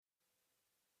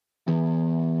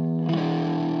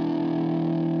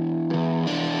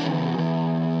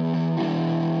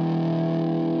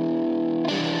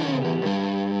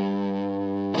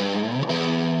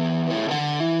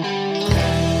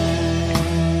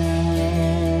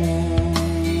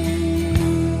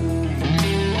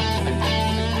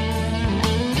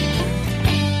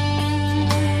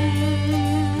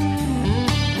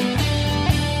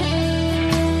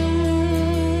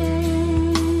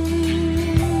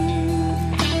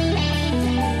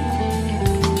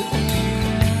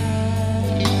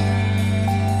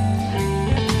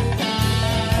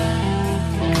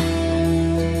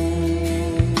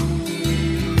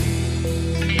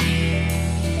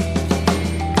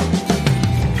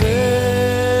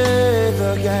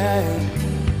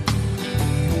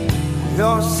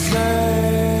You're safe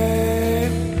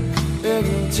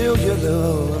until you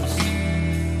lose.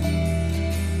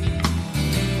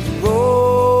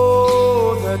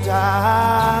 Roll the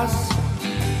dice.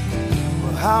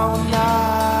 Well, how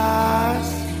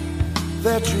nice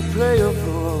that you play a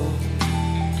fool.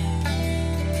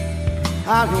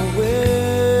 I can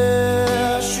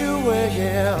wish you were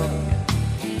here.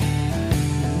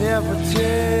 Never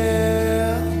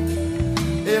tell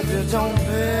if you don't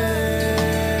pay.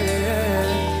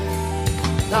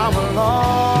 I will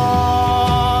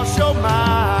lost your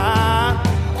mind.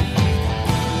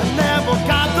 I never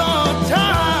got the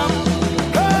time.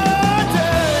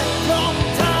 From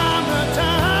time to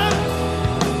time.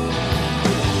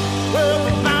 Well,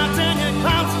 the mountain it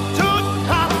climbs too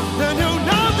high, then you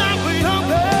know that we don't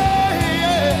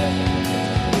pay.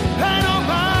 Pay no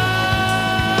mind.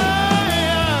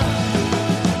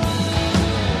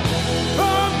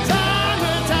 From time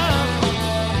to time.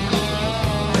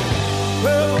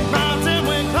 Well, the mountain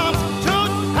when it comes too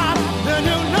high, then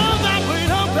you know that we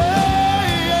don't pay.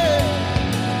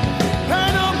 Pay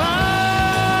no mind.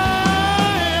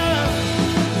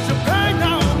 So pay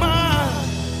no mind.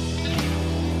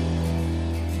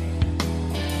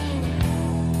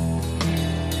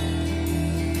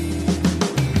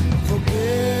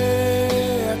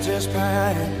 Forget this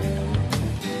pain.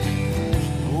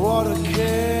 What a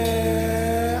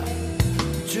care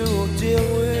to deal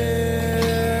with.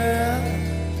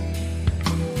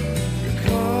 You're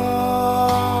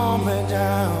coming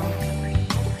down.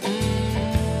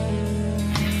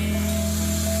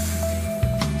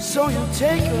 So you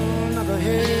take another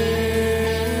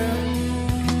hit.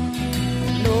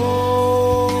 No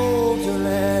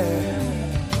delay.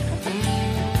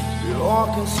 You're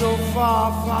walking so far,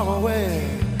 far away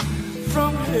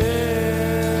from here.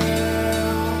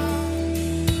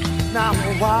 Now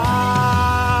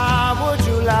why would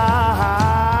you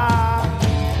lie?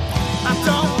 I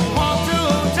don't want to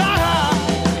die.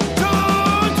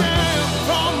 Today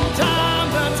from time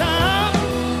to time.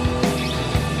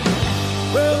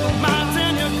 Well, the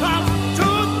mountain you climb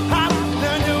too high,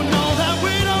 then you know that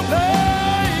we don't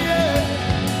pay.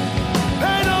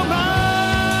 Pay no mind.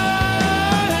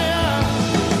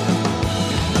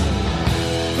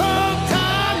 From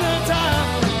time to time.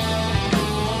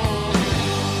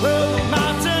 Well, the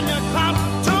mountain you climb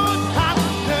too high,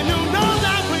 then you know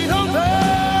that we don't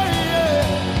pay.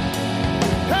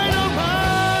 Pay no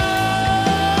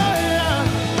mind.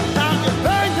 Now you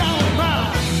pay no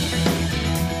mind.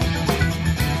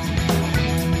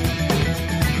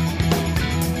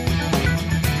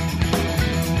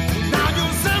 Now you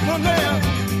simple man,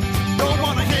 don't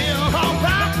wanna hear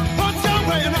about what you're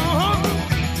waiting on.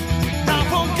 Now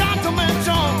forgot to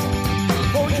mention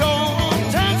for your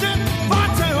attention, but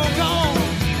till gone.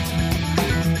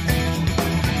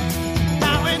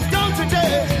 Now it's gone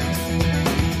today.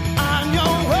 On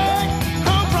your way,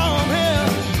 come from here.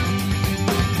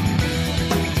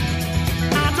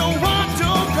 I don't want to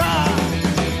cry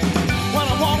when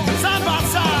I'm walking side by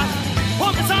side,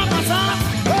 walking side by side.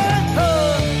 Hey, hey.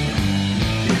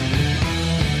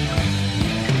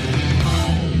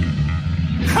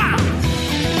 Ha!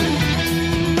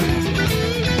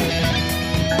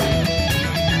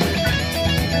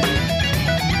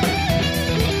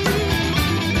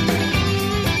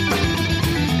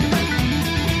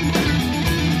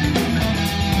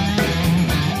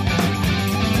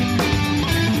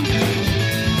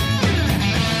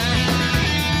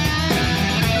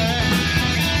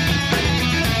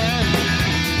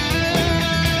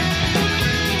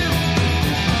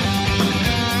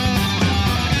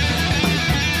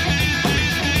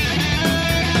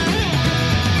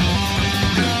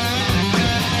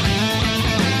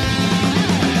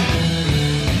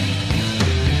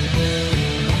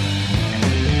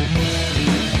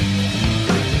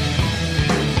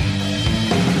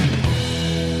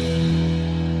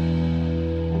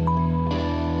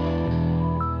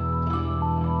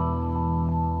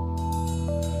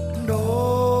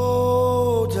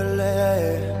 No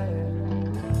delay.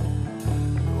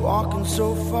 Walking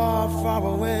so far, far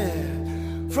away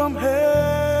from hell.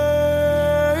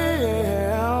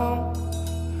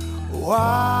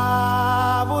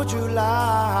 Why would you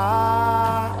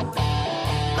lie?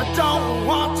 I don't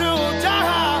want to die.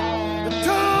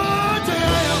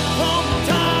 Today from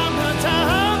time to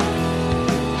time.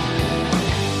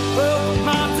 Well, the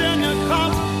mountain you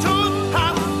climb too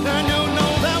high, then you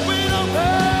know that we don't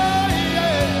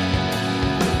pay.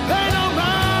 Pay no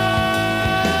mind.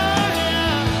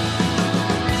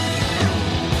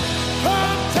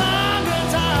 From time to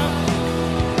time.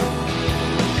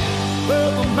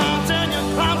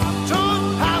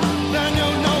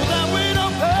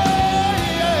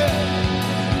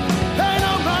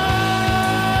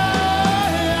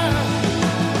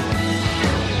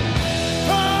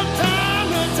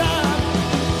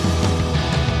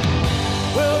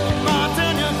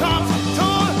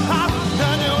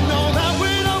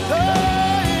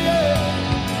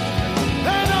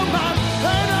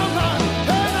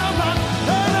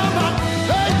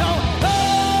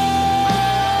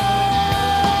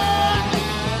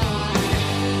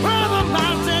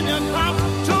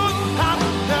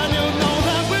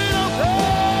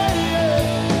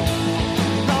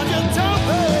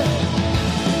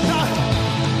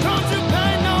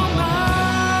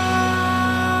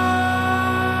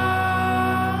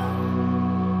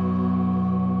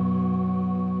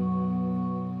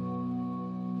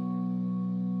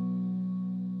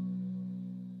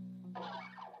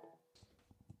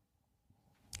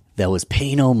 That was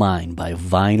Pay No Mind by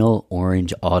Vinyl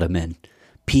Orange Ottoman.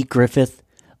 Pete Griffith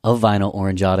of Vinyl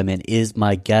Orange Ottoman is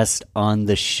my guest on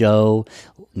the show.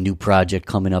 New project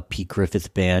coming up, Pete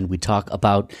Griffith Band. We talk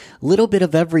about a little bit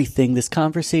of everything. This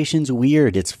conversation's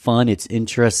weird. It's fun. It's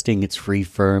interesting. It's free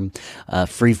form.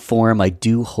 I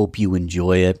do hope you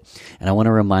enjoy it. And I want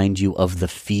to remind you of the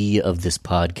fee of this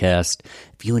podcast.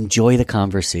 If you enjoy the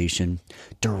conversation,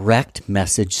 direct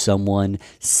message someone,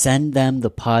 send them the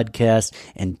podcast,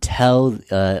 and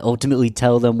ultimately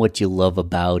tell them what you love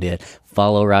about it.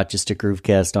 Follow Rochester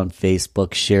Groovecast on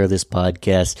Facebook, share this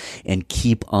podcast, and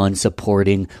keep on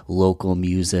supporting local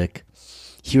music.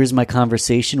 Here's my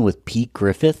conversation with Pete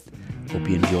Griffith. Hope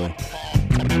you enjoy.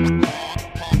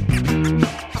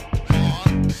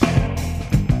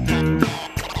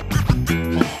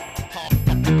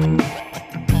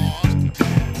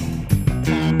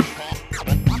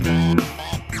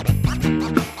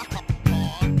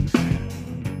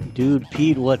 Dude,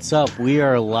 Pete, what's up? We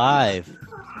are live.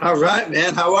 All right,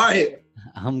 man. How are you?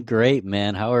 I'm great,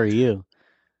 man. How are you?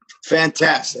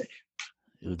 Fantastic.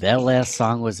 Dude, that last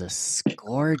song was a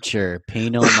scorcher.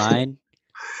 Pay No Mind.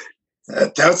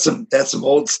 That's some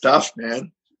old stuff,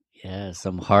 man. Yeah,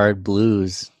 some hard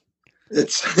blues.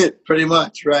 It's pretty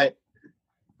much right.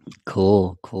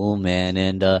 Cool, man.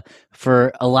 And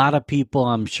for a lot of people,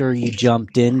 I'm sure you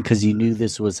jumped in because you knew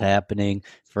this was happening.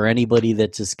 For anybody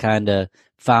that just kind of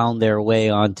found their way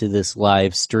onto this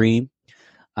live stream,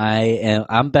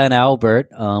 I'm Ben Albert.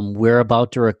 We're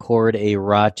about to record a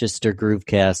Rochester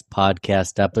Groovecast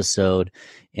podcast episode,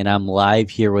 and I'm live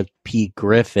here with Pete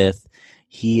Griffith.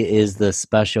 He is the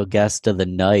special guest of the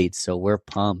night, so we're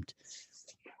pumped.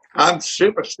 I'm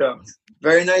super stoked.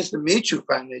 Very nice to meet you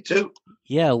finally, too.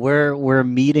 Yeah, we're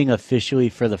meeting officially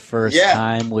for the first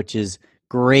time, which is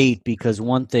great because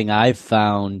one thing I've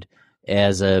found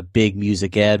as a big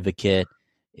music advocate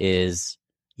is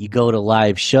you go to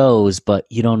live shows, but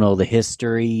you don't know the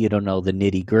history, you don't know the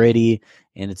nitty gritty,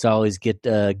 and it's always good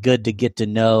to get to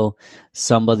know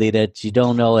somebody that you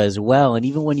don't know as well. And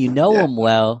even when you know them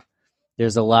well,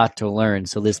 there's a lot to learn.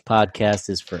 So this podcast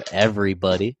is for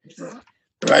everybody.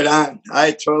 Right on.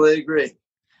 I totally agree.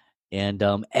 And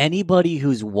anybody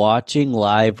who's watching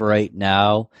live right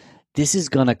now, this is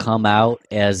going to come out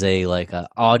as a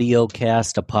audio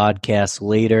cast, a podcast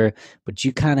later, but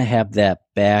you kind of have that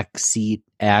backseat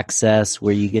access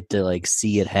where you get to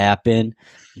see it happen.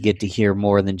 You get to hear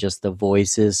more than just the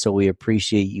voices. So we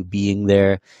appreciate you being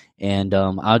there. And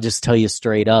I'll just tell you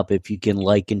straight up, if you can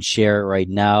like and share it right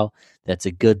now, that's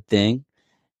a good thing.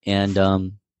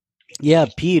 And yeah,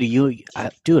 Pete,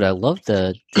 dude, I love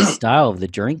the style of the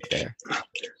drink there.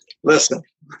 Listen,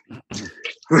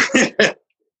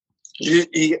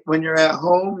 when you're at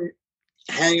home,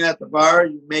 hanging at the bar,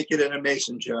 you make it in a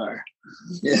mason jar.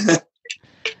 Yeah.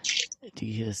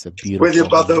 Dude, it's a beautiful.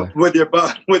 With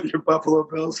your Buffalo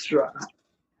Bills straw.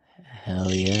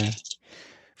 Hell yeah.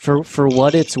 For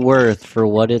what it's worth,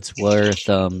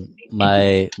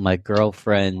 my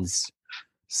girlfriend's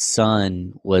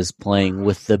son was playing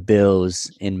with the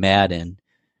Bills in Madden,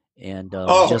 and I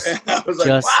was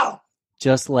like, wow.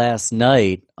 Just last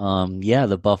night,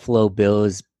 the Buffalo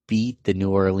Bills beat the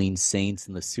New Orleans Saints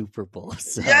in the Super Bowl.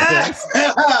 So yes,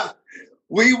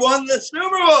 we won the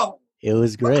Super Bowl. It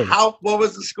was great. What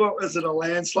was the score? Was it a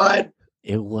landslide?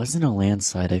 It wasn't a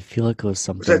landslide. I feel like it was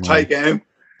something. Was it a tight game?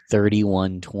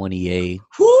 31-28.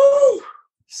 Woo!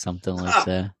 Something like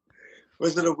that.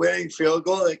 Was it a winning field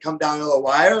goal that come down to the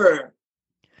wire, or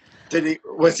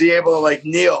was he able to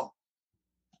kneel?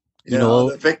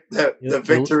 The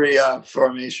victory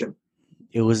formation.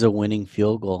 It was a winning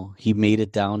field goal. He made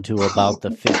it down to about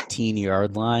the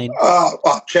 15-yard line.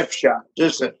 Oh, chip shot.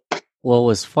 Just it. What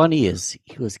was funny is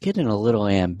he was getting a little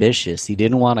ambitious. He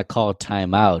didn't want to call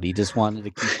timeout. He just wanted to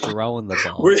keep throwing the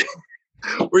ball.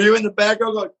 Were you in the back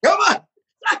row going, come on,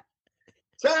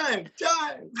 time?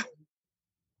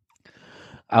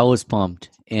 I was pumped,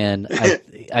 and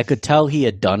I could tell he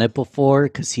had done it before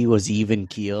because he was even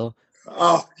keel.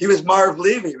 Oh, he was Marv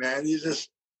Levy, man. He's just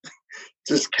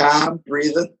calm,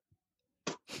 breathing.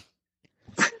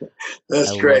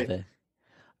 That's great.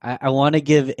 I want to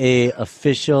give a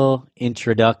official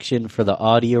introduction for the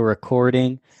audio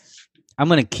recording. I'm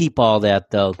going to keep all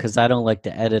that, though, because I don't like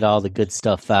to edit all the good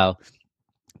stuff out.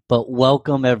 But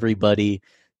welcome, everybody,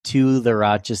 to the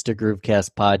Rochester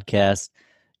Groovecast podcast,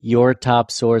 your top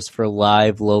source for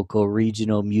live, local,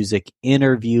 regional music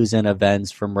interviews and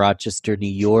events from Rochester, New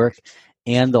York,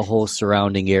 and the whole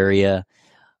surrounding area.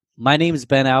 My name is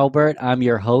Ben Albert. I'm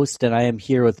your host, and I am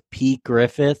here with Pete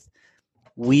Griffith.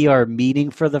 We are meeting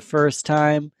for the first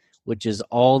time, which is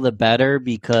all the better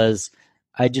because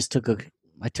I just took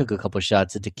I took a couple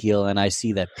shots of tequila, and I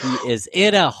see that Pete is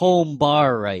in a home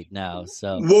bar right now.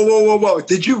 So Whoa.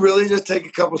 Did you really just take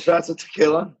a couple shots of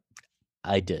tequila?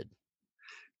 I did.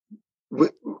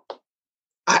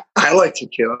 I like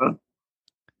tequila.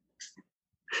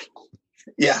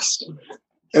 Yes.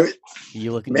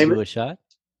 You looking to do a shot?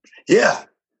 Yeah.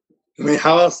 I mean,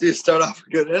 how else do you start off a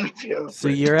good interview? So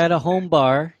you're at a home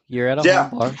bar. Yeah.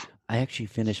 Home bar. I actually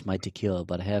finished my tequila,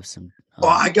 but I have some.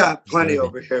 I got plenty bourbon.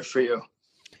 over here for you.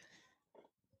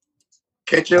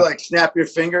 Can't you like snap your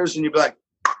fingers and you'd be like,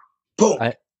 boom,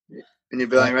 and you'd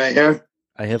be like right here?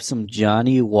 I have some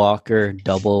Johnny Walker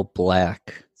Double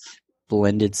Black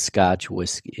blended Scotch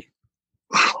whiskey.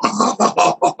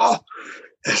 That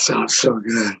sounds so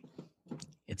good.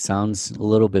 It sounds a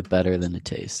little bit better than it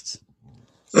tastes.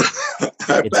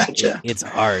 I betcha. It's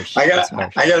harsh. I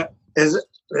got. Is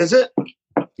it?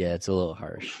 Yeah, it's a little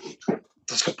harsh.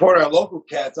 To support our local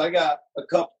cats, I got a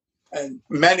cup and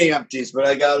many empties, but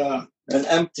I got an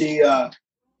empty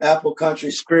Apple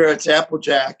Country Spirits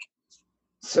Applejack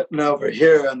sitting over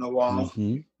here on the wall,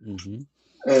 and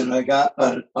I got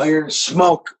an Iron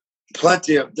Smoke,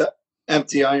 plenty of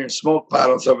empty Iron Smoke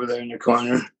bottles over there in the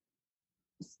corner.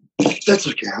 That's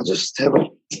okay. I'll just have a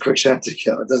quick shot of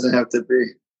tequila. It doesn't have to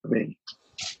be. I mean,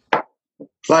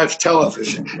 live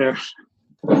television here.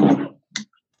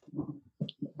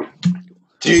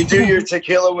 Do you do your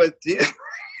tequila with? Do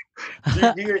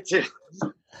you do your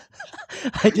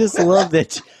I just love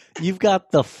that you've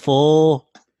got the full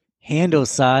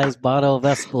handle-size bottle of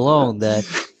Espolòn that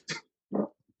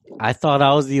I thought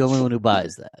I was the only one who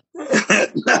buys that.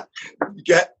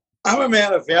 I'm a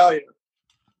man of value.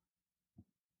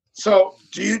 So,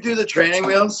 do you do the training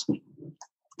wheels?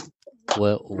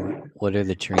 What are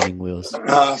the training wheels?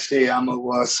 See, I'm a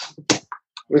wuss.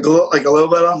 With a little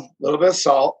bit of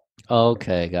salt.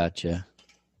 Okay, gotcha.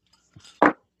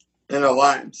 And a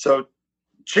lime. So,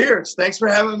 cheers. Thanks for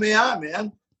having me on,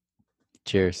 man.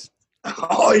 Cheers.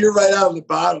 Oh, you're right out of the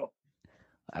bottle.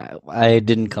 I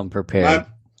didn't come prepared.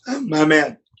 My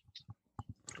man.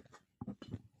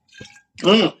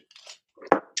 And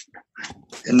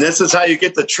this is how you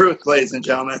get the truth, ladies and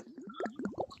gentlemen.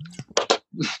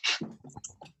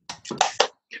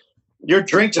 Your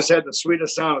drink just had the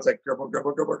sweetest sound. It was like gurgle,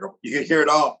 gurgle, gurgle, gurgle. You could hear it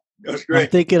all. It was great. I'm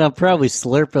thinking I'm probably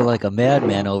slurping like a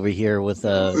madman over here with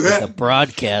a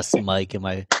broadcast mic in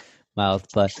my mouth.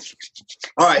 But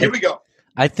all right, here we go.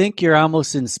 I think you're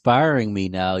almost inspiring me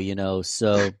now,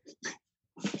 so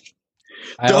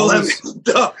don't let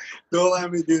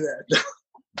me do that.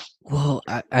 Well,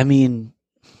 I mean,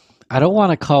 I don't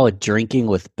want to call it drinking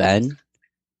with Ben.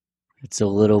 It's a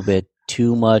little bit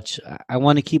too much. I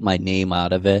want to keep my name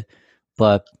out of it,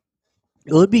 but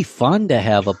it would be fun to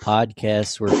have a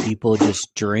podcast where people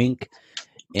just drink.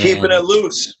 Keeping it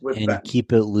loose.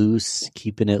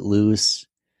 Keeping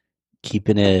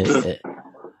it,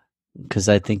 because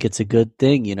I think it's a good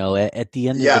thing, at the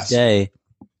end of the day.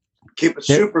 Keep it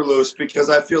super loose, because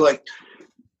I feel like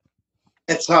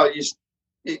it's how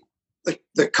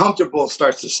the comfortable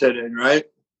starts to sit in, right?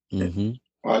 Mm-hmm.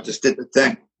 Well, I just did the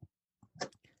thing.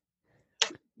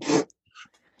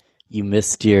 You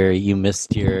missed your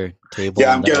table.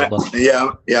 Yeah, I'm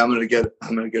gonna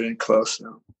get in close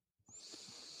now.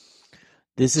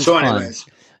 This is so fun. Anyways.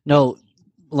 No,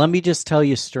 let me just tell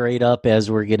you straight up as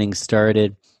we're getting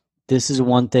started. This is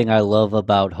one thing I love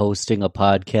about hosting a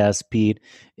podcast, Pete,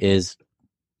 is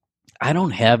I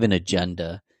don't have an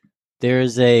agenda.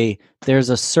 There's a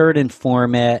certain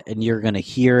format, and you're going to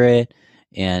hear it,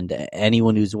 and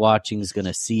anyone who's watching is going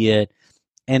to see it,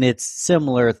 and it's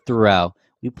similar throughout.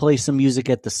 We play some music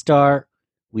at the start,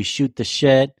 we shoot the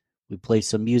shit, we play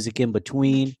some music in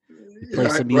between, we play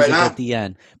some music at the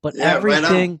end. But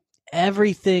everything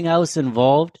else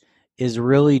involved is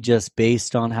really just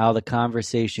based on how the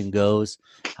conversation goes,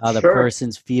 how the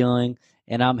person's feeling,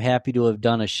 and I'm happy to have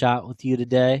done a shot with you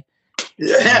today.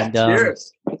 Yeah,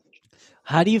 cheers.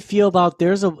 How do you feel about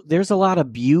there's a lot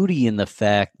of beauty in the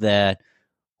fact that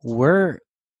we're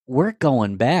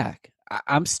going back.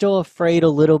 I'm still afraid a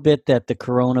little bit that the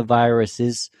coronavirus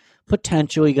is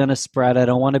potentially going to spread. I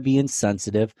don't want to be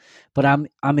insensitive, but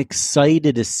I'm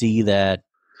excited to see that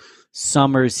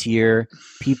summer's here.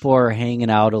 People are hanging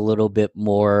out a little bit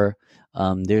more.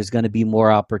 There's going to be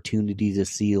more opportunity to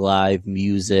see live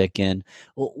music. And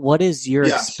what has your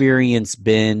experience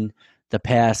been the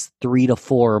past 3 to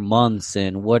 4 months,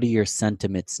 and what are your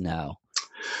sentiments now?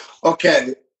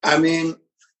 Okay. I mean,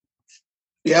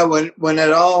 yeah, when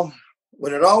it all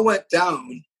went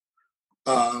down,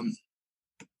 one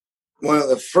of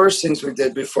the first things we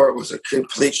did before it was a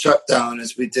complete shutdown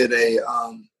is we did a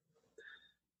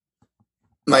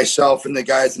myself and the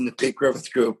guys in the Pete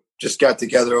Griffith group just got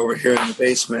together over here in the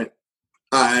basement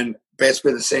on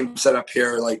basically the same setup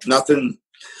here. Like nothing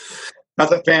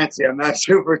fancy. I'm not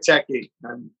super techy.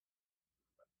 I'm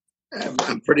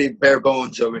pretty bare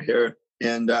bones over here.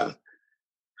 And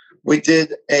we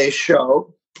did a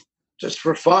show just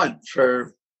for fun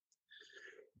for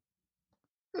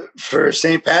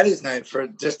St. Patty's night, for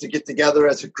just to get together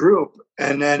as a group.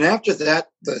 And then after that,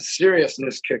 the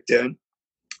seriousness kicked in.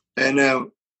 And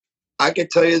I can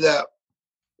tell you that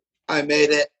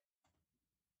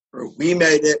we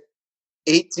made it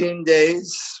 18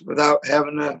 days without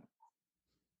having to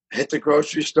hit the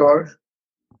grocery store.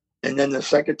 And then the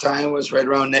second time was right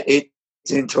around the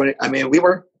 18, 20. I mean, we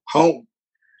were home.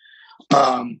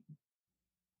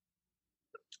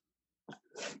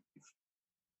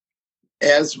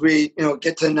 As we,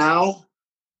 get to now,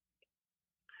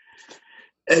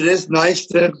 it is nice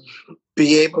to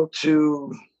be able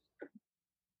to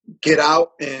get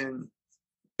out and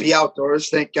be outdoors.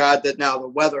 Thank God that now the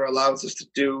weather allows us to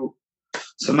do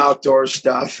some outdoor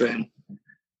stuff. And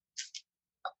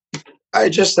I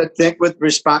think with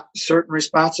certain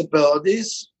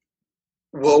responsibilities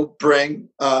will bring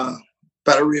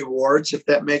better rewards, if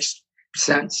that makes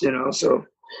sense, so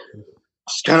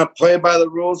just kind of play by the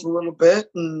rules a little bit.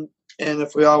 And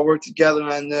if we all work together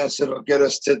on this, it'll get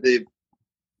us to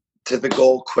the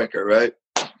goal quicker, right?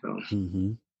 So,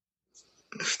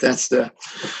 if that's the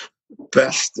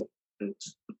best,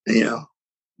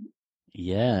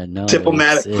 Yeah, no.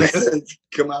 diplomatic way to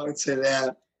come out and say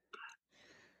that.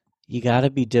 You got to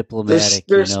be diplomatic,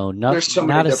 There's so many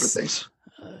different things.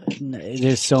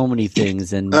 There's so many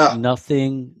things, and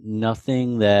nothing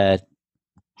that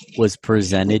was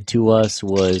presented to us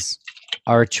was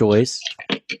our choice.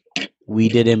 We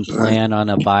didn't plan on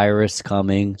a virus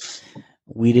coming.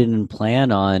 We didn't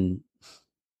plan on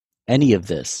any of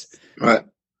this. Right.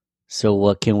 So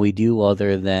what can we do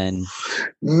other than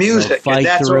music? Fight and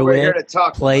that's through what we're it, here to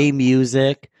talk play about.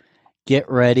 music, get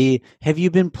ready. Have you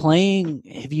been playing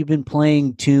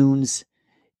tunes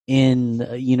in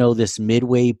this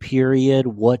midway period?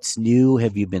 What's new?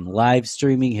 Have you been live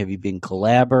streaming? Have you been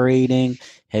collaborating?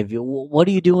 What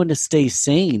are you doing to stay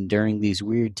sane during these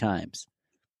weird times?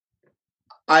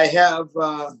 I have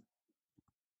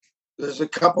there's a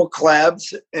couple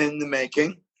collabs in the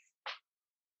making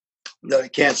that I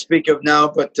can't speak of now,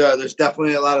 but there's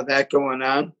definitely a lot of that going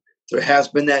on. There has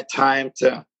been that time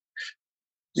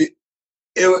it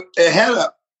had an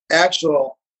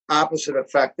actual opposite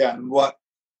effect on what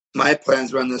my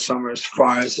plans were in the summer, as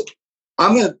far as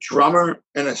I'm a drummer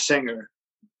and a singer,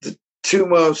 the two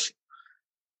most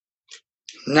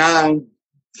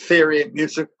non-theory of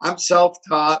music. I'm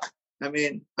self-taught. I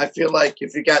mean, I feel like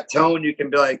if you got tone, you can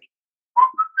be like,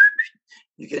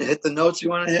 you can hit the notes you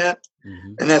want to hit.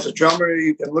 Mm-hmm. And as a drummer,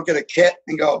 you can look at a kit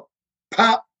and go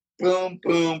pop, boom,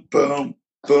 boom, boom,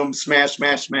 boom, smash,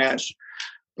 smash, smash.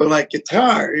 But like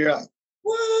guitar, you're like,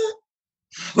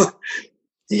 what?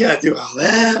 You got to do all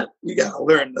that. You got to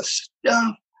learn the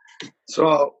stuff.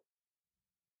 So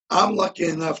I'm lucky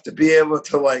enough to be able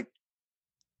to like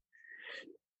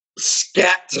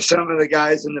scat to some of the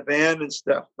guys in the band and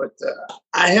stuff. But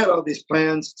I had all these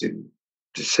plans to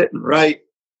sit and write.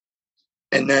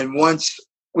 And then once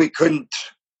we couldn't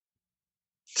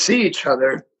see each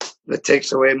other, that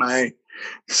takes away my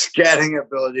scatting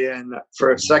ability. And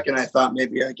for a second, I thought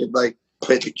maybe I could like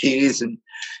play the keys and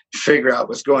figure out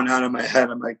what's going on in my head.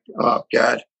 I'm like, oh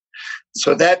God.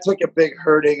 So that took a big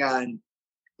hurting on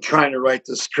trying to write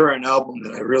this current album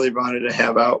that I really wanted to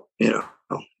have out,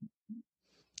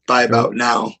 by about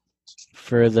now.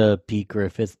 For the Pete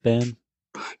Griffith Band?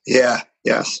 Yeah,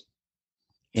 yes.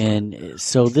 And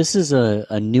so this is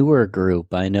a newer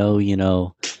group. I know,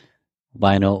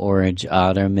 Vinyl Orange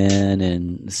Ottoman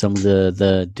and some of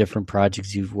the different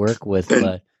projects you've worked with.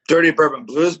 But Dirty Bourbon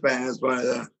Blues Band is one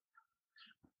of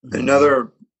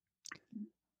another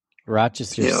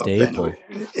Rochester staple.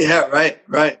 Yeah, right.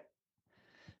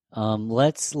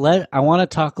 I want to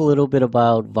talk a little bit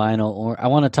about I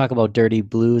want to talk about Dirty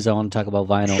Blues. I want to talk about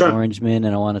Vinyl Orangeman,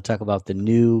 and I want to talk about the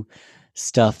new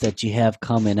stuff that you have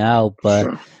coming out.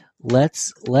 But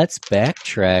let's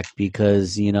backtrack,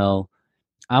 because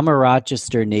I'm a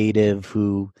Rochester native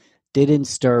who didn't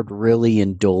start really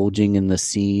indulging in the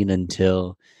scene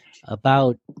until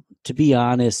about, to be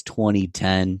honest,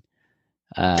 2010.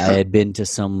 I had been to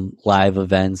some live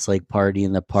events like Party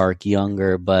in the Park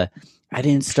younger, but I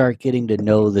didn't start getting to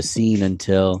know the scene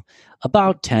until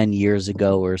about 10 years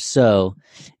ago or so.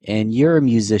 And you're a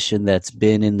musician that's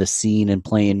been in the scene and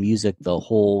playing music the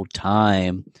whole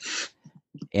time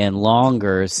and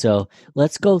longer. So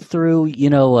let's go through,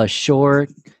 a short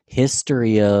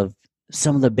history of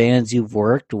some of the bands you've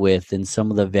worked with and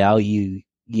some of the value,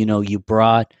 you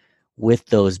brought with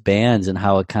those bands and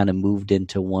how it kind of moved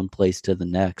into one place to the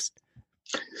next.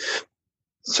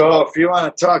 So if you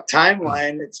want to talk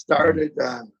timeline, it started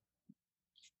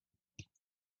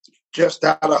just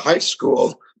out of high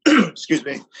school. Excuse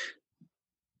me.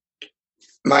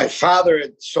 My father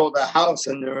had sold a house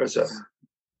and there was a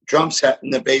drum set in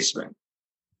the basement.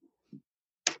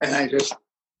 And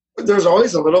there's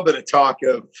always a little bit of talk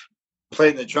of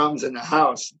playing the drums in the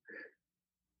house.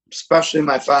 Especially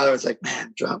my father was like,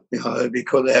 man, drum, it'd be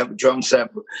cool to have a drum set.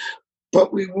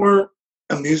 But we weren't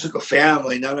a musical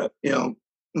family. None of,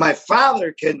 my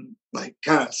father can like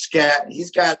kind of scat.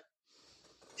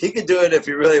 He could do it if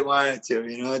he really wanted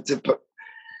to,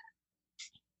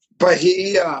 but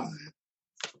he,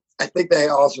 I think they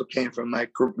also came from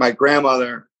my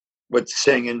grandmother would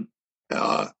sing and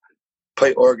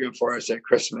play organ for us at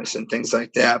Christmas and things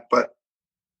like that. But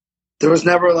there was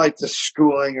never like the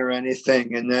schooling or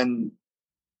anything. And then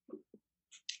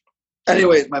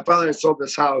anyways, my father had sold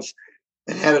this house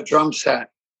and had a drum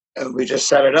set and we just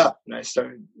set it up and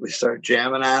we started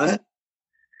jamming on it.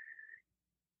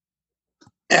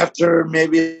 After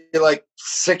maybe like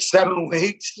 6-7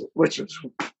 weeks, which was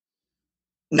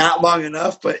not long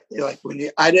enough, but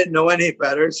I didn't know any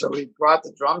better. So we brought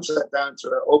the drum set down to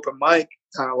an open mic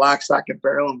on a Lock, Stock and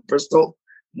Barrel in Bristol,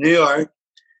 New York.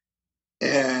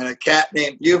 And a cat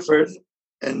named Buford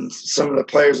and some of the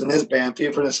players in his band,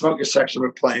 Buford and the Smoker Section,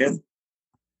 were playing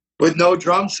with no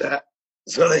drum set.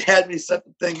 So they had me set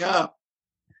the thing up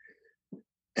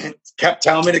and kept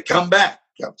telling me to come back.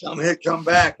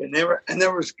 And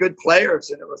there was good players.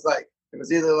 And it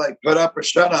was either like put up or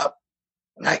shut up.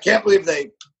 And I can't believe they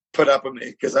put up with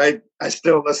me because I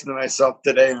still listen to myself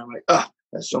today. And I'm like,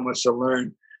 there's so much to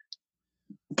learn.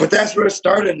 But that's where it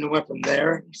started and it went from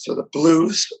there. So the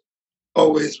blues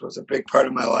always was a big part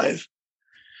of my life.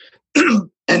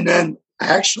 And then I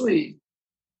actually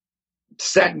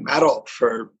sang metal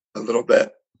for a little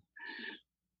bit.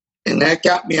 And that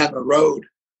got me on the road.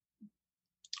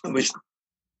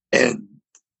 And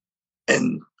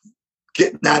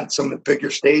getting on some of the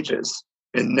bigger stages.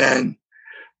 And then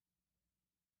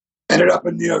ended up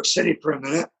in New York City for a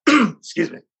minute.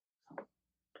 Excuse me.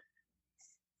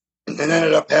 And then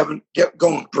ended up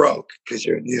going broke because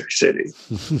you're in New York City.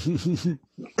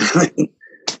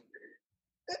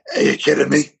 Are you kidding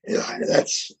me?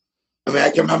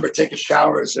 I can remember taking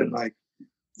showers and like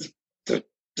the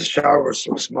shower was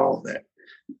so small that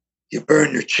you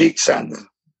burn your cheeks on the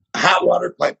hot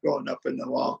water pipe going up in the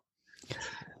wall.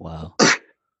 Wow.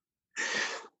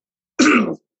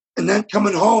 And then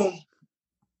coming home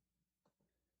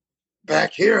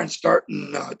back here and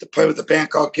starting to play with a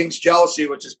band called King's Jealousy,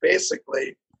 which is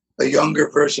basically a younger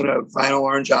version of Vinyl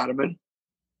Orange Ottoman.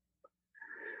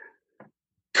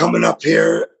 Coming up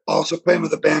here, also playing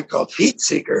with a band called Heat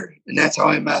Seeker, and that's how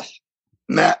I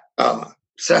met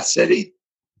Seth City.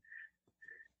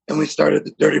 And we started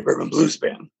the Dirty Bourbon Blues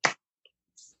Band.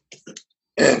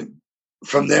 And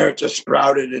from there, it just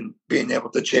sprouted and being able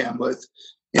to jam with,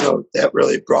 that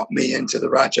really brought me into the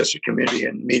Rochester community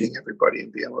and meeting everybody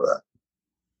and being able to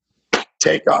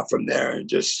take off from there and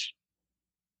just,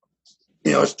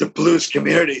 it's the blues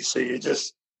community. So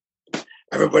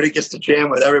everybody gets to jam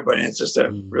with everybody. It's just a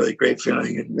really great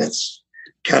feeling. And that's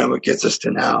kind of what gets us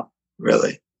to now,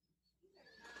 really.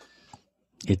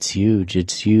 It's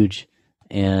huge.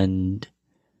 And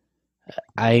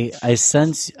I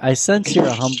sense you're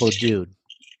a humble dude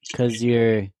because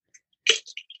you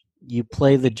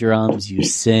play the drums, you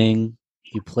sing,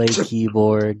 you play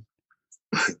keyboard.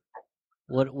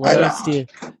 What else do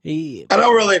you? I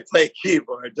don't really play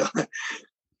keyboard.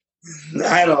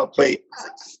 I don't play.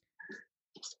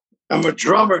 I'm a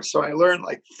drummer, so I learned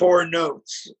like 4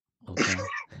 notes. Okay.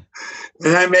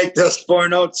 And I make those 4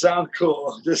 notes sound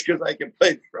cool just because I can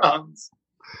play drums.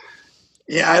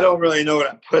 Yeah, I don't really know what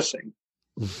I'm pushing.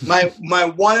 My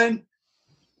one,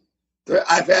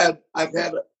 I've had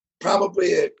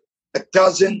probably a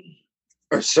dozen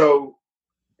or so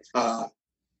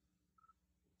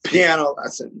piano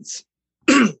lessons,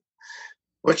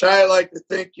 which I like to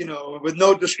think, with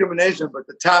no discrimination, but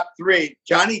the top 3,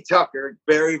 Johnny Tucker,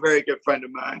 very, very good friend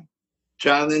of mine,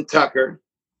 Jonathan Tucker,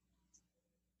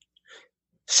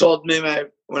 sold me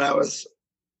when I was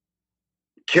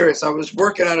curious. I was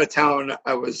working out of town.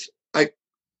 I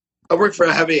worked for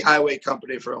a heavy highway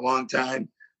company for a long time,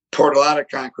 poured a lot of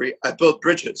concrete. I built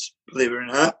bridges, believe it or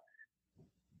not.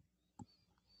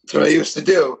 That's what I used to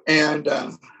do. And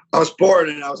I was bored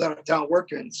and I was out of town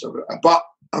working. So I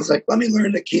was like, let me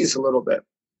learn the keys a little bit.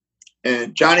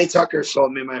 And Johnny Tucker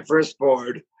sold me my first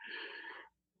board.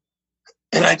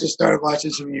 And I just started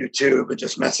watching some YouTube and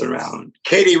just messing around.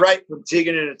 Katie Wright from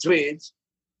Tegan and the Tweeds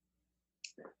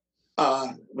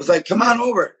was like, come on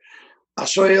over. I'll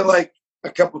show you like a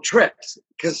couple tricks.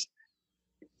 Because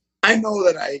I know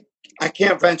that I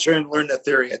can't venture and learn the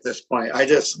theory at this point. I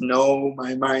just know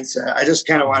my mindset. I just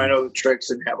kind of want to know the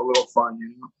tricks and have a little fun, you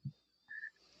know.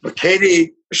 But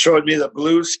Katie showed me the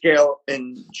blues scale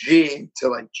in G to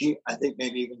like G, I think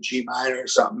maybe even G minor or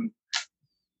something.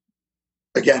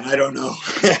 Again, I don't know.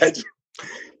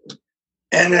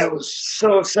 And it was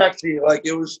so sexy. Like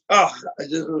it was,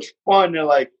 it was fun to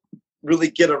like really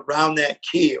get around that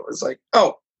key. It was like,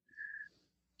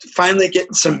 finally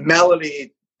getting some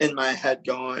melody in my head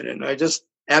going. And I just,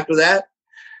 after that,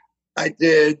 I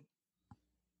did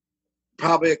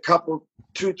probably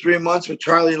 2-3 months with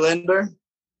Charlie Linder.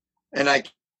 And I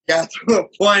got to a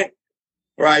point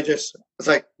where I just was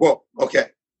like, whoa, okay,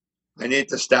 I need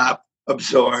to stop,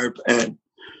 absorb, and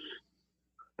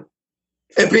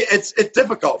it's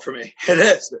difficult for me. It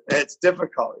is. It's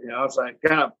difficult, you know. So I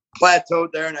kind of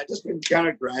plateaued there, and I just been kind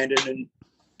of grinding and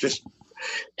just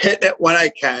hitting it when I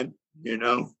can, you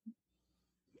know.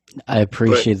 I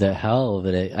appreciate the hell of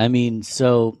it. I mean,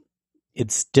 so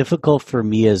it's difficult for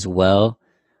me as well.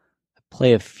 I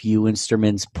play a few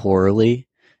instruments poorly,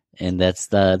 and that's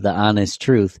the honest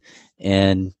truth.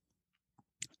 And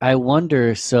I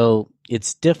wonder, so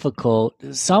it's difficult.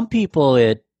 Some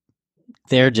people,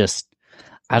 they're just,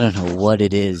 I don't know what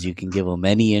it is. You can give them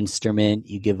any instrument,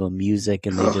 you give them music,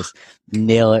 and they just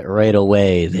nail it right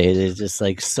away. They just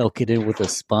like soak it in with a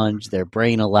sponge. Their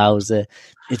brain allows it.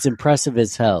 It's impressive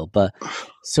as hell. But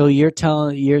so you're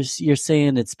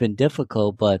saying it's been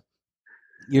difficult, but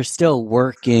you're still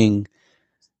working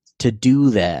to do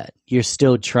that. You're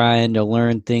still trying to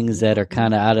learn things that are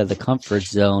kind of out of the comfort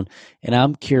zone. And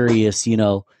I'm curious, you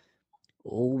know,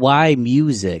 why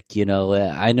music? You know,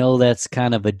 I know that's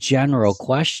kind of a general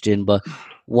question, but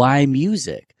why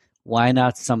music? Why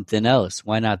not something else?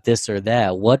 Why not this or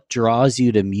that? What draws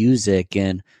you to music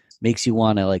and makes you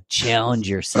want to like challenge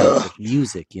yourself with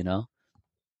music, you know?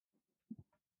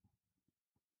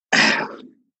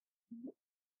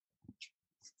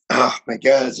 Oh my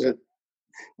God.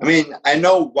 I mean, I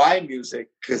know why music,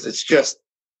 because it's just,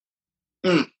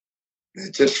 it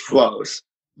just flows.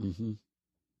 Mm-hmm.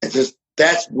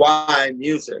 That's why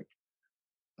music.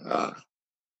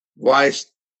 Why?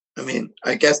 I mean,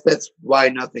 I guess that's why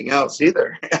nothing else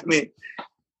either. I mean,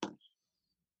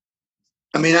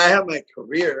 I have my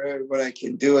career, what I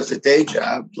can do as a day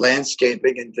job,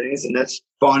 landscaping and things, and that's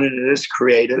fun and it is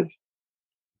creative.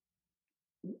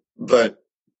 But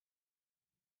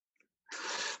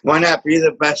why not be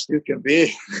the best you can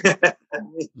be?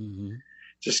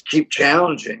 Just keep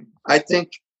challenging. I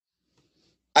think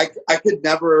I could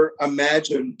never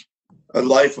imagine a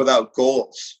life without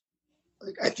goals.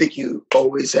 Like, I think you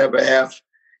always have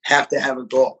to have a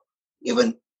goal.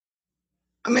 Even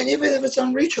if it's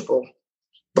unreachable,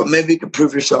 but maybe you can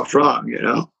prove yourself wrong, you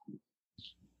know?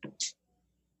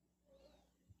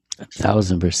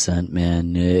 1,000%,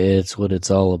 man. It's what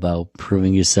it's all about,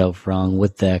 proving yourself wrong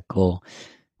with that goal.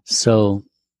 So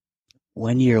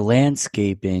when you're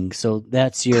landscaping, so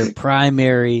that's your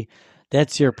primary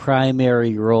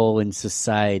role in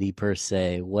society per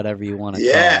se, whatever you want to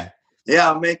call it.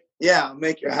 I'll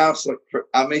make your house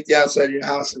I'll make the outside of your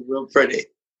house look real pretty.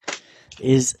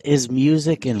 Is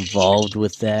music involved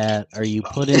with that? Are you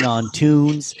putting on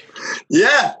tunes?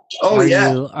 Yeah.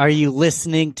 Are you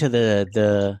listening to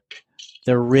the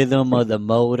rhythm of the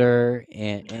motor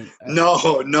and No.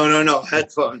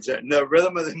 Headphones. The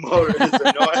rhythm of the motor is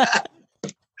annoying.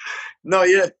 No,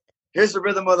 yeah. Here's the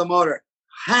rhythm of the motor.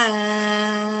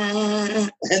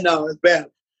 No, it's bad.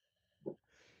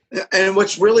 And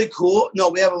what's really cool,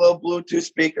 we have a little Bluetooth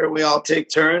speaker. We all take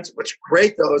turns. What's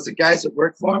great, though, is the guys that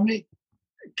work for me,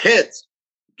 kids,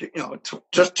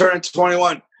 just turning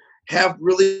 21, have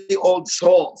really old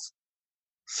souls.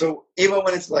 So even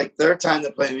when it's like their time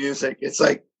to play music, it's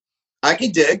like, I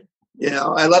can dig,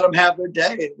 I let them have their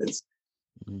day.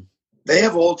 They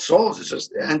have old souls.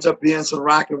 It ends up being some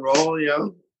rock and roll,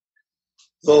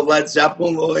 little Led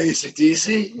Zeppelin, little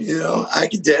AC/DC, I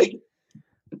can dig.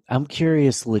 I'm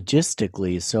curious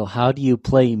logistically. So how do you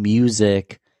play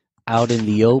music out in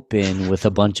the open with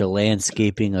a bunch of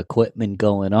landscaping equipment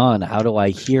going on? How do I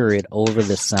hear it over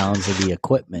the sounds of the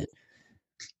equipment?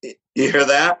 You hear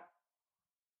that?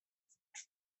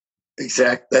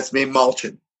 Exact. That's me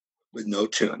mulching with no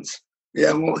tunes.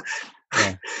 Yeah.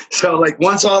 So like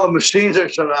once all the machines are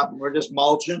shut off and we're just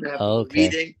mulching,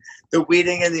 the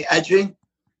weeding and the edging.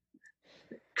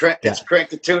 It's crank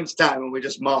the tunes time and we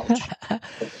just mulch.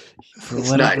 For It's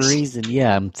whatever nice. reason,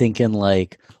 yeah, I'm thinking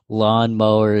like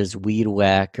lawnmowers, weed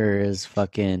whackers,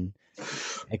 fucking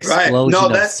Right. No,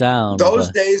 explosion of sound. those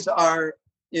But days are,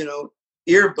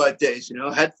 earbud days,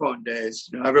 headphone days.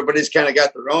 Everybody's kind of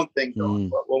got their own thing going.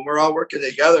 But when we're all working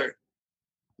together,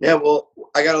 yeah, well,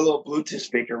 I got a little Bluetooth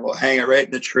speaker. We'll hang it right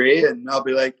in the tree, and I'll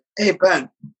be like, "Hey, Ben,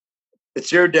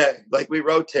 it's your day." Like we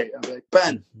rotate. I'm like,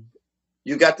 "Ben,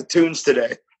 you got the tunes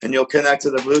today," and you'll connect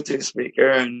to the Bluetooth speaker,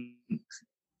 and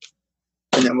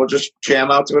then we'll just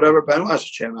jam out to whatever Ben wants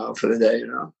to jam out for the day.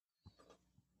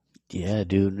 yeah,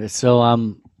 dude. So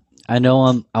I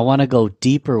know I want to go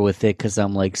deeper with it because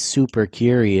I'm like super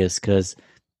curious because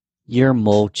you're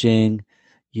mulching,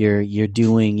 you're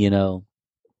doing,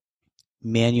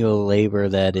 manual labor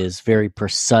that is very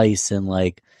precise and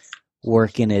like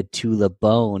working it to the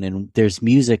bone, and there's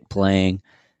music playing.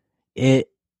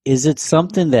 Is it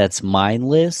something that's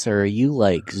mindless, or are you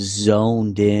like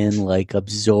zoned in, like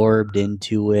absorbed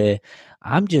into it?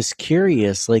 I'm just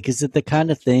curious, like, is it the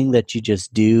kind of thing that you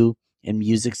just do and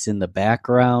music's in the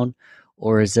background,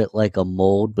 or is it like a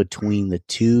mold between the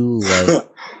two? Like,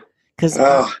 because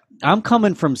I'm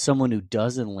coming from someone who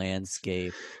doesn't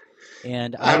landscape,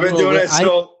 and I've been doing it.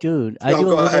 So, go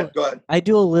ahead. I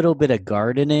do a little bit of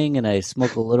gardening, and I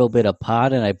smoke a little bit of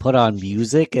pot, and I put on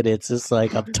music, and it's just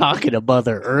like I'm talking to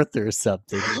Mother Earth or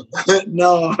something.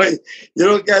 No, you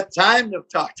don't got time to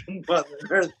talk to Mother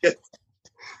Earth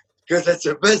because it's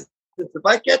your business. If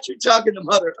I catch you talking to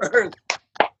Mother Earth,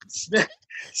 snap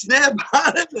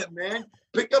out of it, man.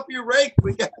 Pick up your rake.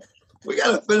 We got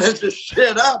to finish this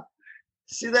shit up.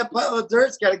 See that pile of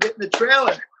dirt's got to get in the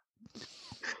trailer.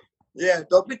 Yeah,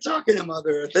 don't be talking to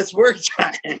Mother Earth. It's work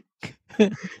time.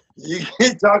 You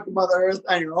can talk to Mother Earth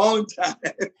on your own time.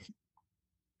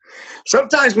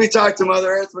 Sometimes we talk to Mother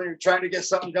Earth when you're trying to get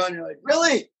something done. You're like,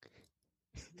 really?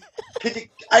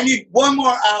 I need one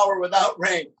more hour without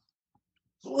rain.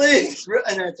 Please.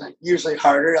 And it's like usually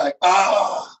harder. You're like,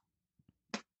 oh,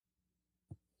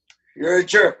 you're a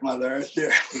jerk, Mother Earth.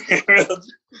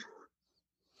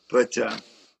 But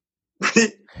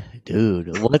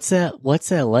dude, what's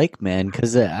that like, man?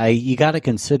 Because you got to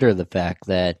consider the fact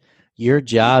that your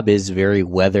job is very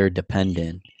weather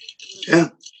dependent. Yeah.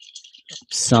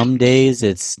 Some days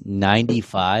it's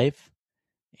 95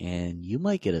 and you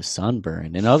might get a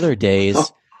sunburn, and other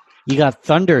days you got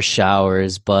thunder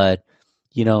showers, but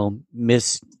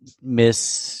Miss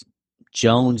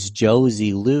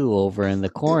Josie Lou over in the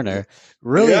corner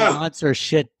really wants her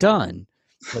shit done,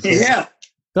 but there's a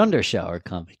thunder shower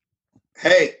coming.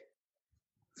 Hey,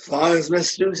 as long as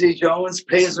Miss Susie Jones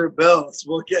pays her bills,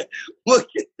 we'll get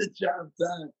the job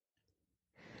done.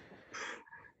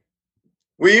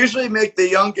 We usually make the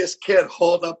youngest kid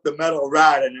hold up the metal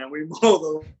rod, and then we mow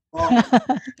the lawn.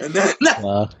 And then,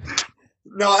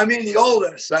 no, I mean the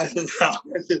oldest. I don't know.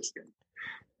 It's just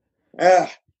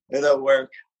it'll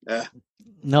work. Yeah.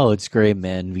 No, it's great,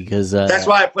 man. Because that's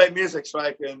why I play music, so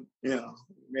I can,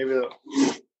 maybe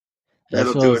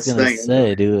that's what I was gonna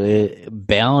say, dude.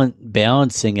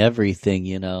 Balancing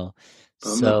everything, I'm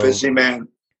a busy man.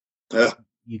 Yeah.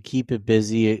 You keep it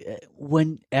busy.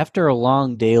 When after a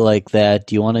long day like that,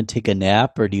 do you want to take a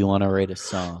nap or do you want to write a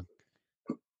song?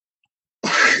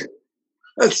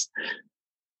 Those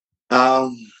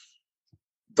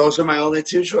are my only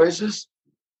two choices.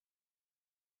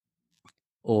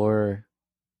 Or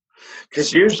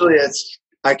because usually it's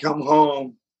I come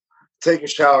home, take a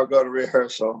shower, go to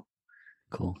rehearsal.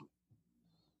 Cool.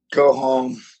 Go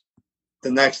home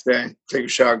the next day, take a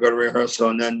shower, go to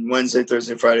rehearsal, and then Wednesday,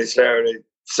 Thursday, Friday, Saturday,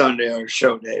 Sunday are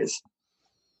show days.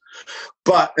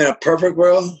 But in a perfect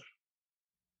world,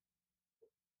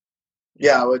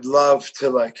 I would love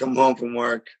to come home from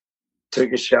work,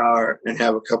 take a shower, and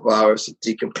have a couple hours to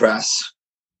decompress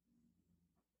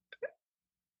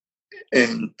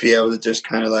and be able to just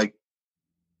kind of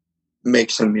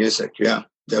make some music. Yeah,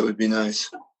 that would be nice.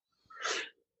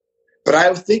 But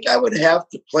I think I would have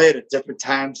to play it at different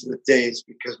times of the days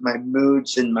because my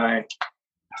moods and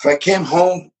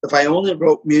if I only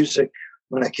wrote music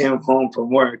when I came home from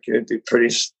work, it'd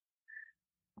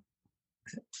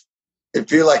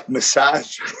be like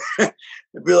massage.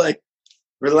 It'd be like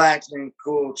relaxing,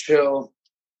 cool, chill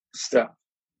stuff.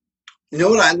 You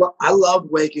know what I love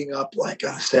waking up on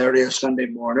a Saturday or Sunday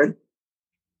morning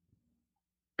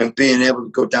and being able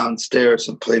to go downstairs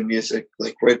and play music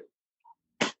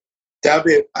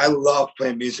I love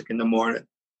playing music in the morning.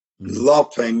 Love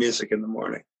playing music in the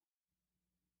morning.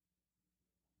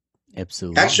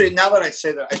 Absolutely. Actually, now that I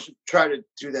say that, I should try to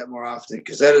do that more often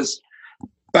because that is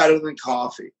better than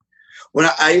coffee. When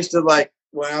I used to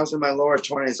when I was in my lower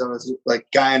 20s, I was like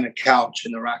guy on the couch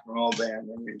in the rock and roll band,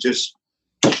 and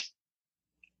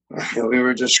we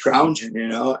were just scrounging,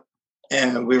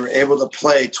 and we were able to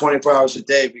play 24 hours a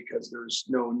day because there's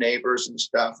no neighbors and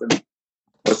stuff, and it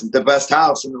wasn't the best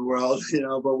house in the world,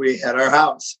 but we had our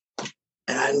house,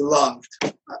 and I loved,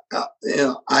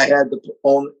 I had the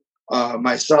own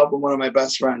myself and one of my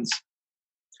best friends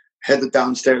had the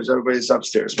downstairs, everybody's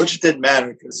upstairs, which didn't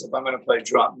matter because if I'm going to play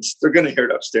drums, they're going to hear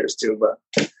it upstairs too. But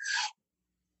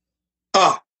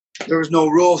there was no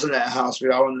rules in that house.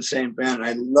 We all were in the same band.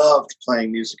 I loved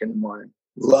playing music in the morning.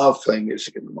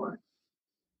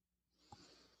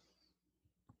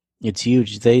 It's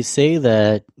huge. They say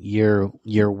that your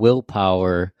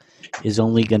willpower is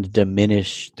only going to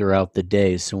diminish throughout the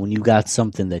day. So when you got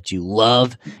something that you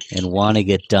love and want to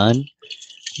get done,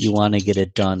 you want to get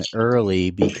it done early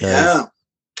because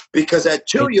at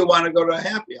 2 you want to go to a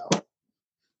happy hour.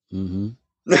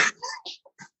 Mm-hmm.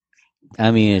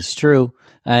 I mean, it's true.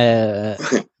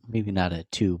 Maybe not at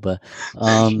 2, but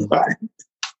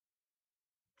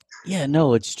yeah,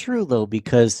 no, it's true though,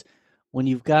 because when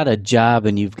you've got a job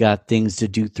and you've got things to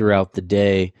do throughout the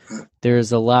day,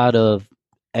 there's a lot of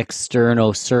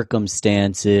external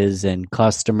circumstances and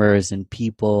customers and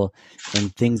people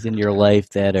and things in your life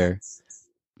that are,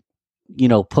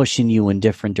 pushing you in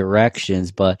different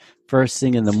directions. But first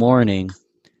thing in the morning,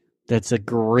 that's a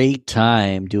great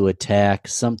time to attack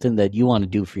something that you want to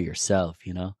do for yourself,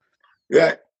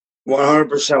 Yeah,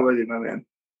 100% with you, my man.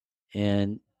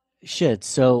 And shit,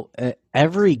 so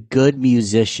every good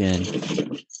musician,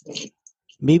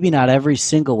 maybe not every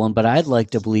single one, but I'd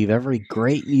like to believe every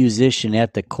great musician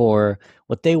at the core,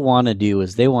 what they want to do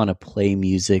is they want to play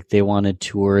music, they want to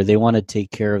tour, they want to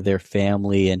take care of their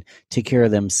family and take care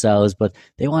of themselves, but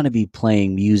they want to be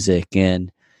playing music. And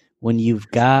when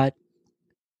you've got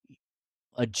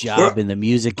a job in the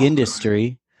music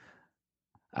industry,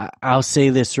 I'll say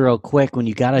this real quick, when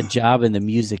you got a job in the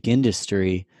music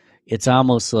industry, it's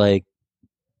almost like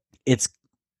it's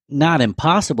not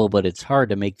impossible, but it's hard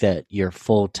to make that your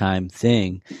full-time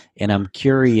thing. And I'm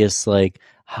curious, like,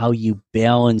 how you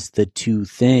balance the two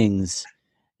things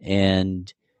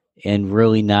and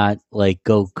really not like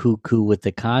go cuckoo with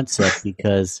the concept,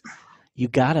 because you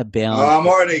got to balance. I'm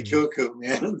already cuckoo,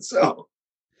 man. So,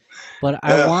 but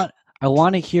I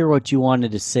want to hear what you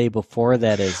wanted to say before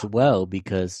that as well,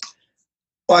 because.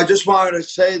 Well, I just wanted to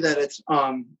say that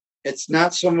it's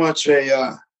not so much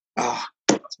a.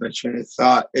 That's my train of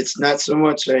thought. It's not so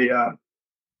much a.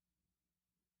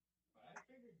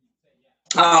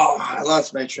 I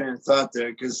lost my train of thought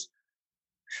there because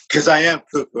I am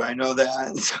cuckoo. I know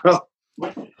that. So.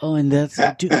 Oh, and that's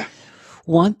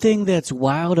one thing that's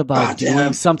wild about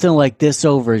doing something like this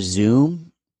over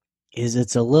Zoom is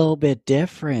it's a little bit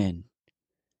different.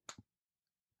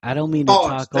 I don't mean to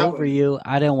talk over you.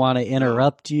 I didn't want to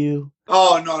interrupt you.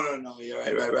 Oh, no.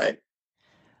 You're right.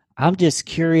 I'm just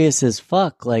curious as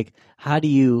fuck. Like, how do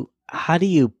you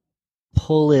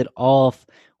pull it off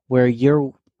where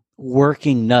you're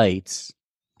working nights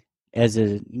as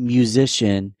a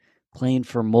musician, playing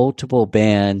for multiple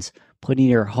bands, putting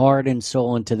your heart and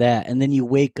soul into that, and then you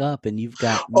wake up and you've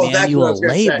got manual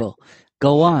labor.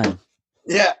 Go on.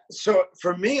 Yeah. So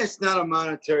for me, it's not a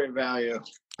monetary value. Cool.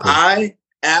 I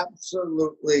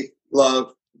absolutely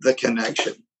love the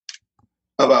connection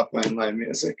about playing live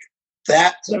music.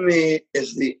 That to me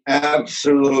is the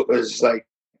absolute, is like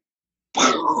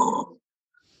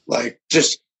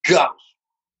just gosh.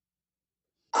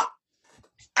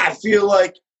 I feel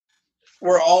like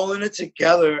we're all in it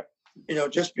together,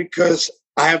 just because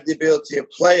I have the ability to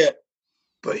play it,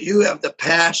 but you have the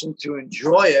passion to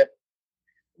enjoy it.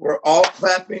 We're all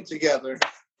clapping together.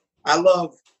 I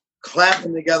love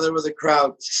clapping together with the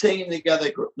crowd, singing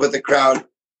together with the crowd,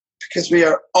 because we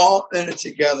are all in it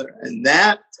together. And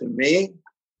that, to me,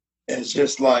 is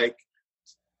just like,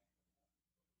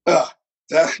 that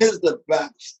is the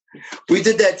best. We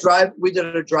did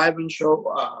a drive-in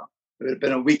show. It had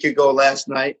been a week ago last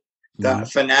night. The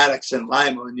Fanatics in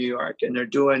Lima, New York, and they're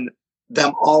doing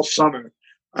them all summer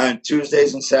on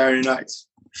Tuesdays and Saturday nights.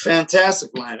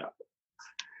 Fantastic lineup.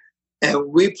 And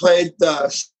we played the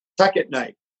second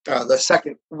night, the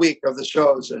second week of the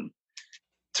shows, and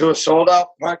to a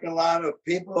sold-out parking lot of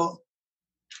people,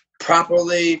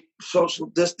 properly social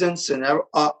distance, and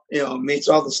meets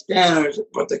all the standards.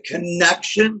 But the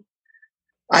connection,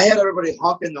 I had everybody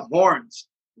honking the horns,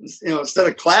 instead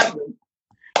of clapping.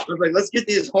 I was like, let's get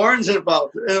these horns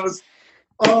involved. And it was,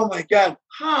 oh my God,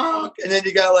 honk! And then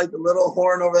you got like the little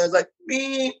horn over there. It's like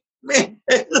me,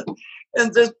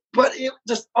 and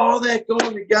just all that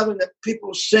going together, that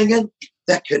people singing,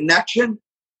 that connection.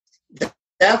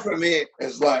 that for me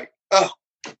is like, oh,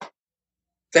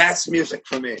 that's music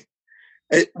for me.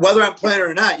 Whether I'm playing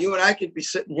or not, you and I could be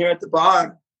sitting here at the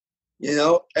bar, you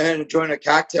know, and enjoying a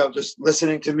cocktail, just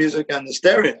listening to music on the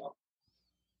stereo.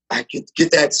 I could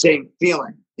get that same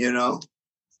feeling, you know.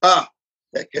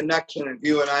 That connection of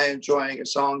you and I enjoying a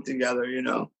song together, you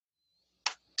know.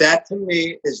 That to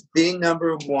me is the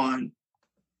number one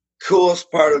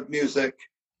coolest part of music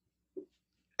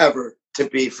ever to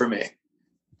be for me.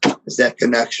 Is that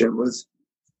connection with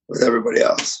everybody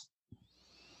else.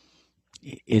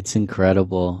 It's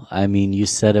incredible. I mean, you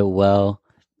said it well.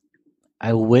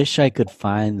 I wish I could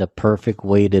find the perfect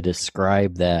way to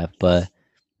describe that, but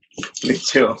me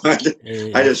too.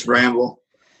 I just ramble.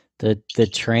 The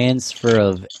transfer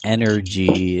of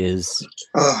energy is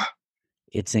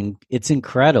it's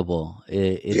incredible.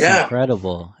 It's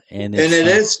incredible, and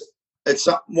it's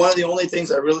one of the only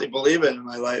things I really believe in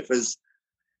my life is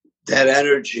that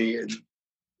energy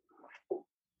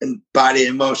and body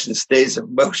and motion stays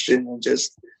in motion, and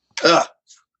just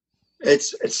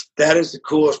it's that is the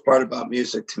coolest part about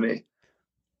music to me.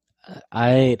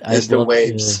 I the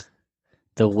waves.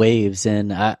 The waves,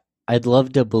 and I'd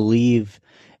love to believe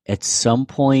at some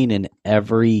point in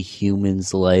every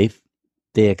human's life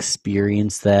they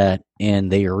experience that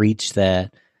and they reach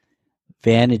that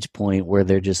vantage point where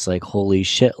they're just like, holy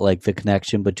shit, like the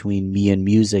connection between me and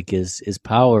music is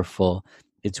powerful.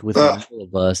 It's within all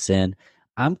of us. And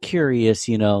I'm curious,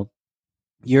 you know,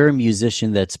 you're a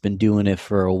musician that's been doing it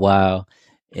for a while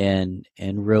and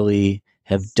really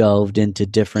have delved into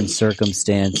different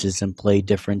circumstances and played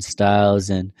different styles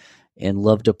and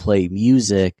love to play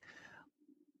music.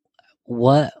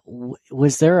 What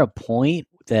was there a point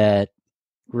that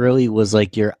really was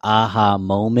like your aha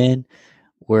moment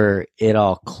where it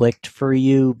all clicked for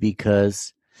you?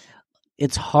 Because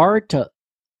it's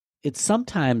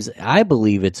sometimes I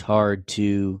believe it's hard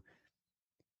to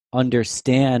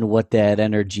understand what that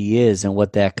energy is and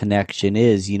what that connection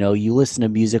is. You know, you listen to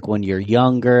music when you're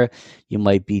younger, you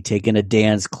might be taking a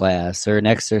dance class or an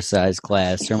exercise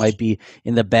class, or might be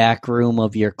in the back room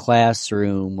of your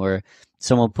classroom, or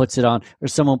someone puts it on, or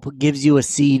someone gives you a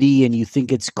CD and you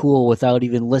think it's cool without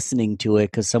even listening to it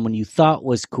because someone you thought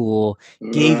was cool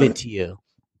gave it to you.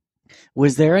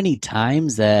 Was there any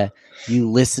times that you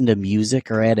listened to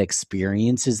music or had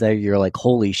experiences that you're like,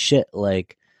 holy shit,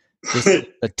 like this makes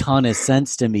a ton of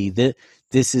sense to me.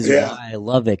 This is why I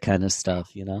love it, kind of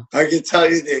stuff, you know? I can tell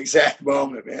you the exact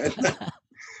moment, man.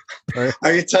 I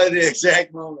can tell you the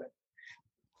exact moment.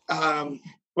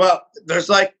 Well, there's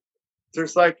like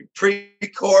a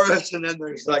pre-chorus and then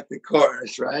there's like the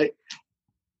chorus, right?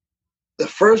 The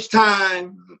first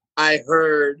time I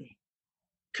heard,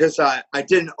 because I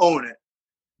didn't own it,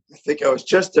 I think I was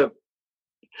just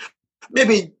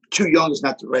maybe too young is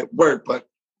not the right word, but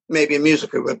maybe a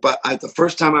musical. But the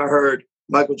first time I heard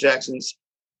Michael Jackson's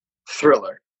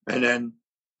Thriller, and then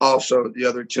also the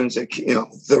other tunes that, you know,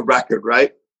 the record,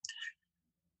 right?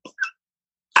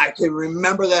 I can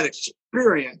remember that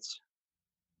experience,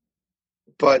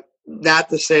 but not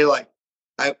to say like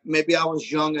maybe I was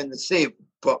young and the same,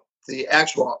 but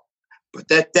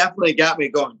that definitely got me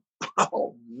going,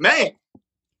 oh man.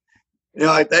 You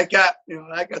know, like that got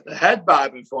the head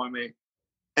bobbing for me.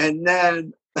 And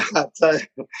then I'll tell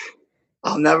you,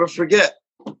 I'll never forget.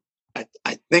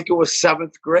 I think it was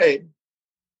 7th grade.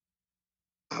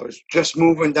 I was just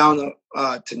moving down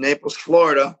to Naples,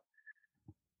 Florida,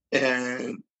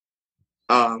 and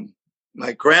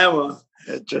my grandma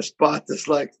had just bought this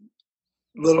like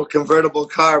little convertible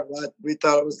car. But we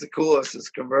thought it was the coolest. It's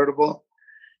convertible,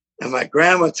 and my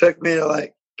grandma took me to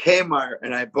like Kmart,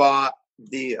 and I bought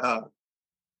the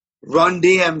Run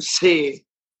DMC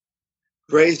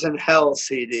Raising Hell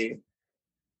CD.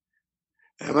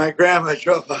 And my grandma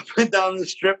drove up and down the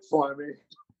strip for me.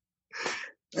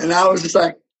 And I was just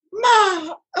like,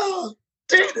 Ma, oh,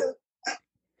 Dana,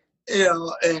 you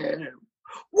know, and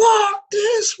walk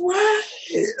this way.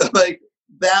 Like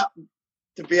that,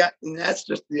 and that's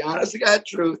just the honest to God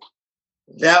truth.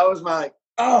 That was my, like,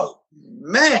 oh,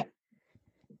 man.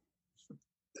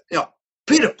 You know,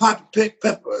 Peter Piper picked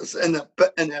peppers and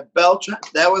that bell chime.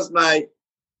 That was my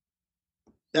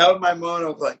moment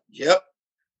of like, yep.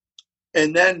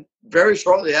 And then very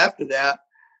shortly after that,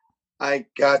 I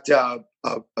got a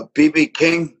B.B.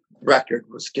 King record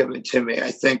was given to me,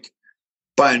 I think,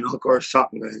 by an uncle or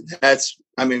something.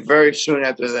 Very soon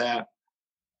after that,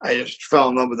 I just fell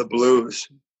in love with the blues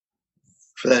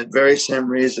for that very same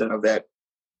reason of that.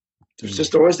 There's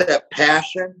just always that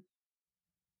passion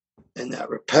and that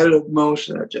repetitive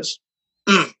motion that just,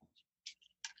 you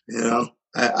know,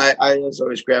 I was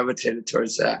always gravitated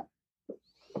towards that.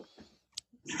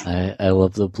 I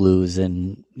love the blues,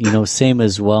 and same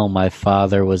as well. My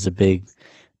father was a big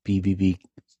BBB.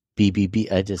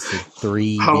 I just said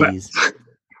three Oh, B's.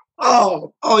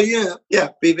 Yeah.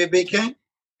 BBB King.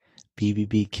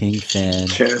 BBB King fan.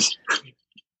 Cheers.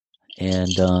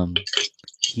 And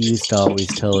he used to always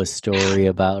tell a story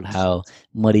about how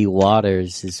Muddy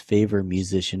Waters, his favorite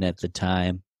musician at the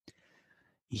time,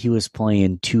 he was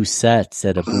playing 2 sets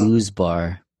at a blues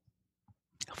bar.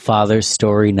 Father's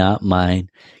story, not mine.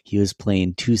 He was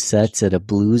playing 2 sets at a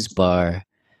blues bar,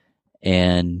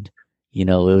 and it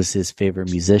was his favorite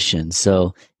musician.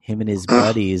 So him and his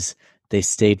buddies, they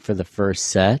stayed for the first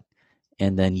set,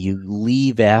 and then you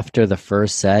leave after the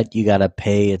first set. You got to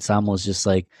pay. It's almost just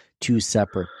like 2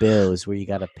 separate bills where you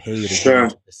got to pay to go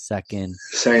to the second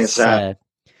set.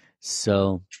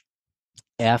 So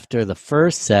after the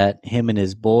first set, him and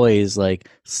his boys like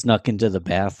snuck into the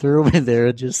bathroom, and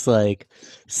they're just like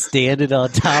standing on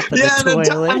top of the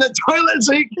toilet. On the toilet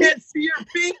so you can't see your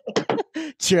feet.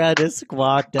 Trying to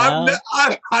squat down.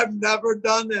 I've never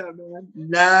done that, man.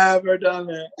 Never done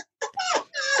that.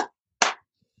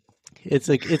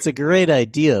 It's a great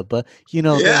idea, but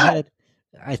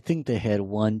I think they had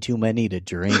one too many to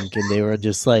drink, and they were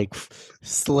just like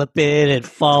slipping and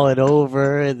falling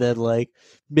over, and then like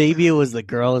maybe it was the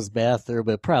girls' bathroom,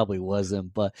 it probably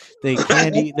wasn't, but they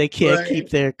can't keep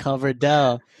their cover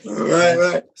down.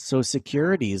 Right. So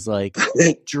security is like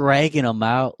dragging them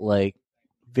out like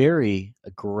very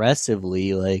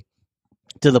aggressively, like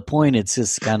to the point it's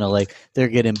just kind of like they're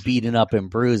getting beaten up and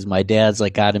bruised. My dad's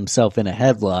like got himself in a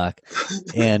headlock,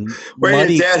 and your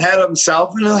dad had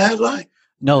himself in a headlock?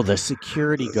 No, the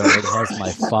security guard has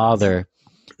my father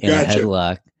in a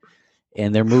headlock,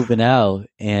 and they're moving out,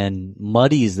 and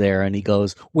Muddy's there, and he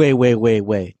goes, wait.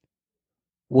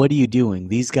 What are you doing?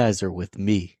 These guys are with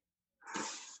me.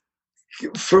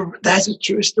 That's a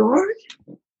true story?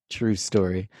 True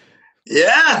story.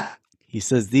 Yeah. He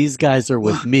says, these guys are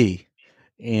with me.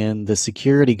 And the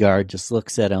security guard just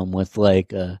looks at him with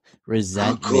like a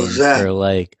resentment for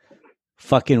like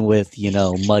fucking with,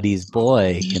 Muddy's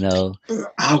boy,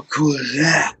 How cool is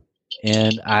that?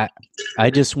 And I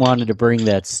just wanted to bring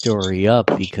that story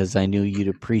up because I knew you'd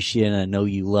appreciate it. I know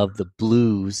you love the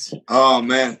blues. Oh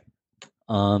man.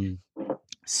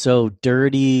 So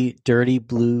Dirty Bourbon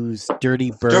Blues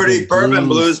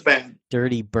Band.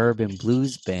 Dirty Bourbon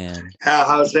Blues Band.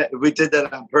 How's that? We did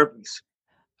that on purpose.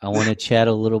 I want to chat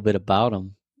a little bit about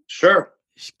them. Sure.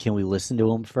 Can we listen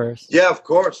to them first? Yeah, of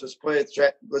course. Let's play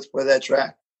that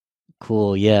track.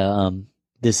 Cool. Yeah.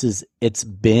 This is It's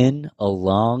Been a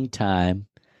Long Time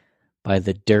by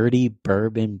the Dirty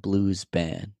Bourbon Blues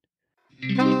Band.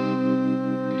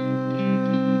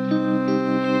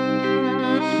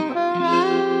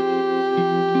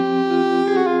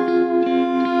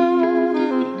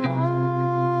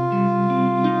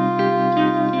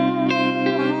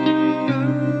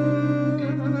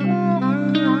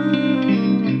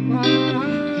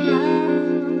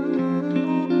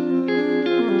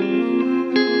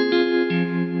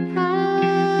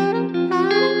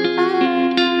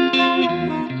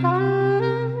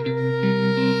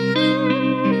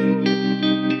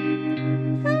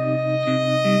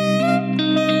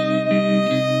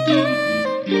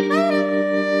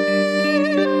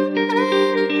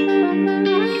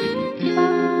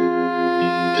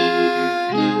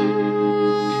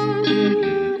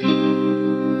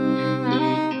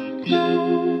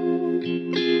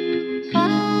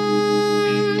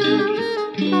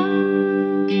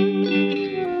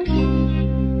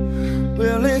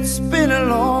 Well, it's been a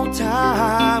long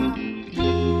time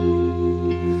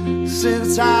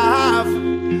since I've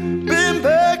been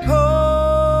back home.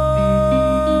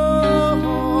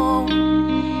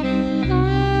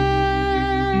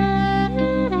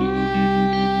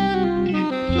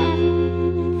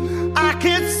 I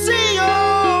can see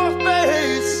your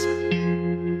face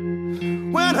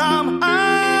when I'm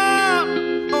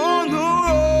on the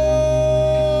road.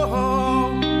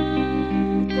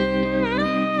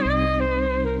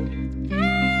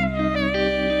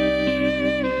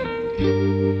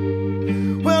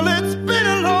 Well, it's been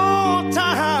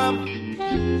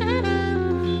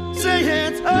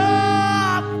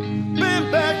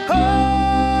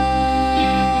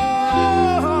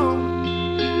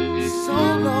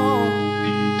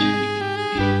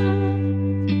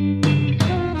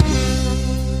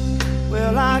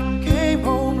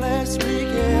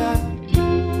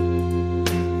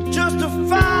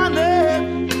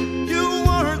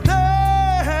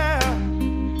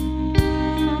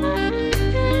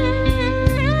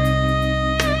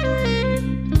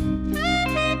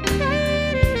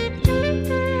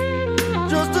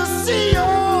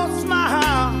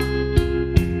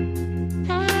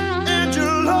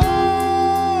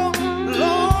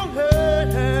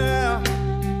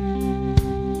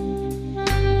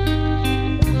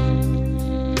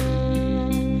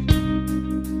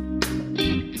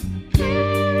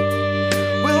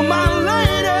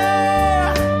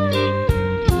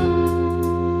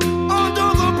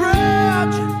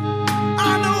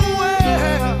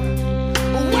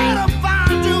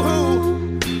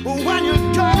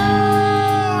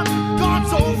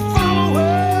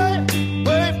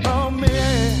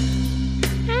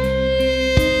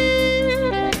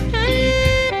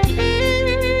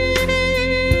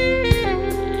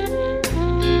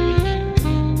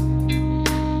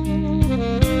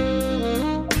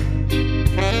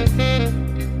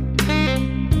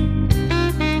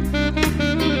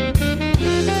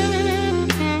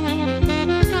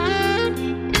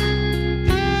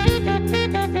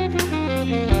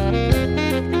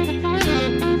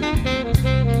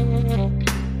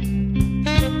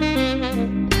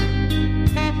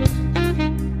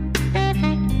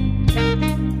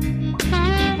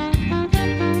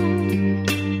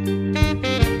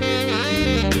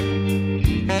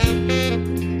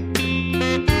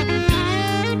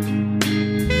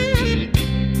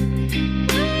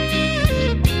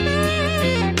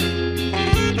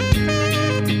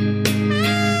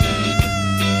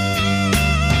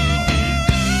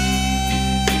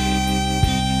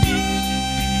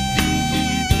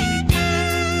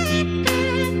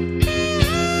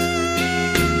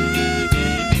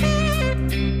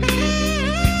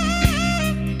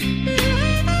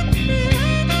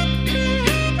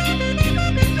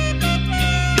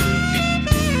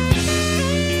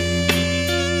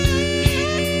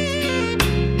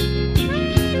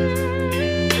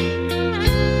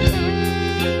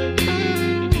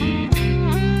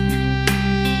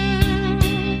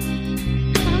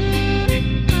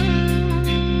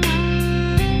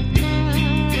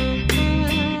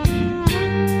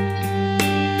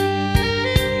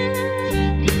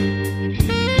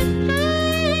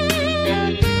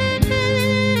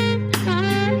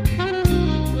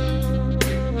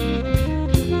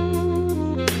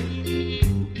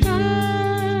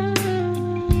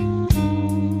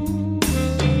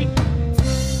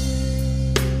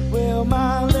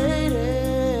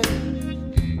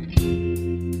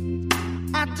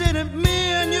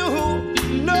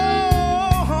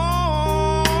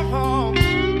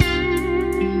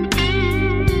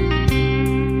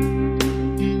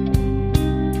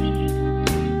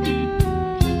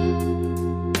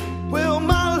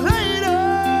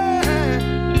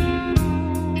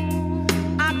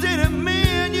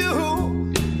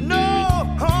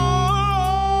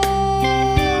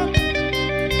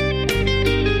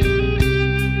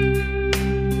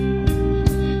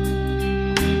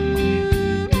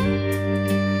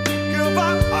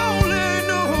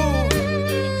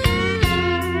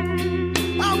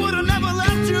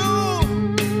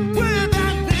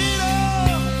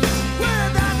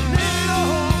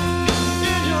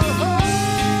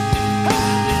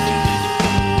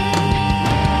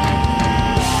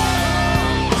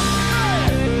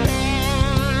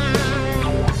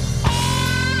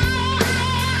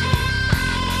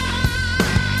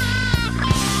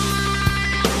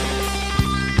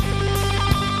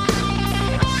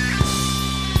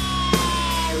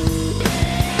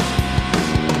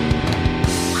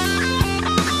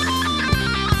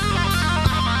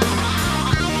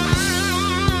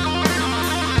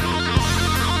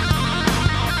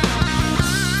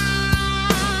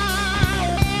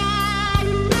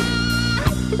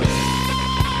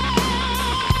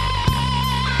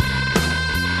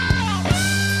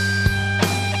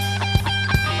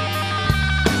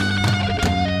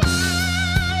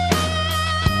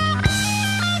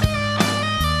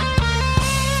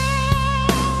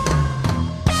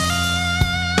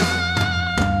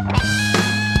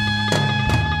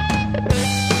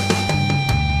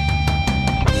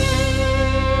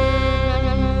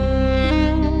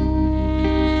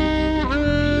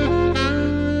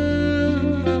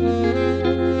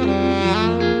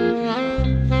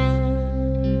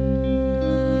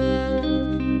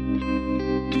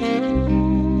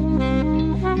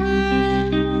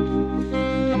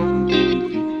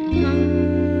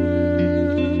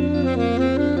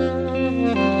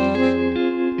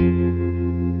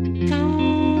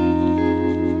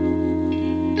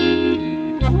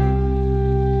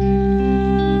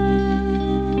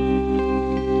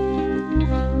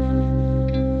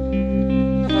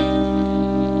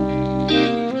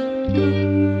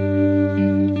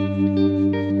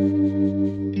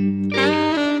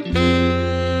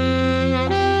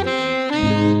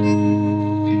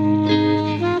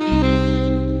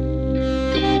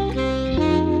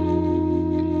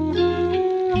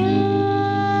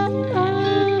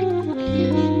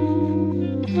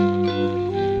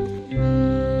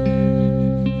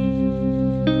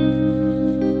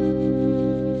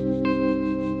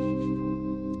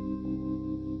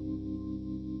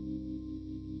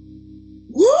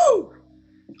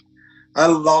I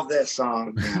love that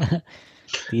song. Man.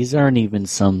 These aren't even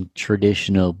some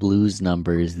traditional blues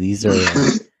numbers. These are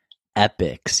like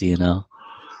epics, you know?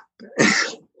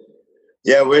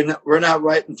 Yeah, we're not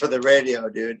writing for the radio,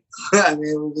 dude. I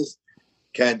mean, we just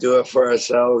can't do it for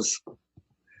ourselves.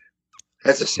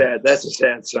 That's a sad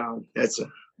song. But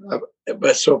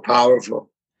it's so powerful.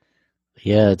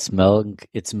 Yeah, it's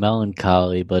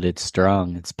melancholy, but it's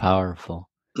strong. It's powerful.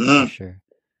 For sure.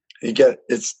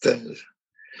 It's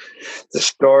the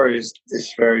story is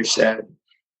very sad.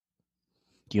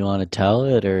 Do you want to tell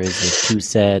it, or is it too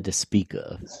sad to speak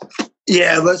of?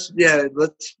 Let's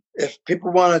if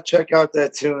people want to check out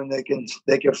that tune, they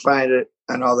can find it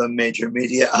on all the major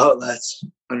media outlets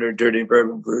under Dirty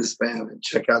Bourbon Blues Band and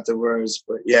check out the words.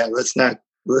 But yeah,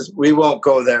 we won't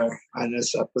go there on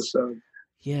this episode.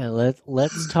 Yeah,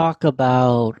 let's talk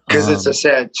about because it's a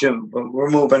sad tune, but we're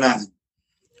moving on.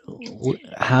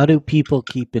 How do people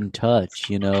keep in touch?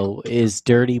 You know, is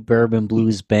Dirty Bourbon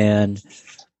Blues Band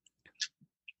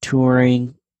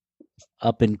touring,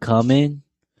 up and coming,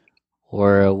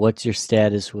 or what's your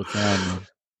status with them?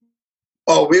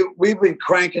 Oh, we've been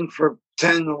cranking for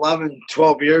 10, 11,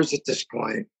 12 years at this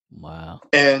point. Wow.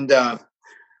 And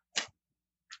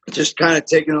just kind of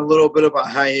taking a little bit of a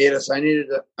hiatus. I need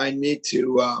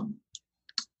to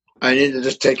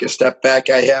just take a step back.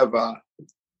 I have a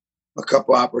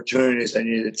couple opportunities I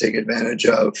need to take advantage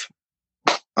of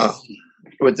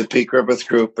with the Pete Griffith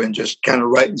Group, and just kind of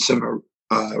writing some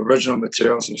original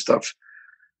materials and stuff.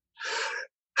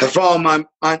 I fall in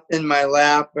my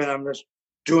lap, and I'm just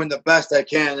doing the best I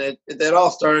can. It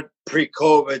all started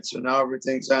pre-COVID, so now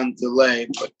everything's on delay.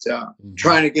 But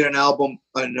trying to get an album,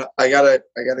 and I gotta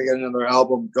get another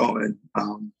album going.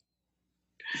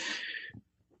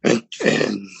 And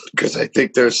because I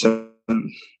think there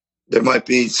might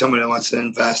be someone that wants to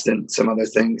invest in some other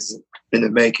things in the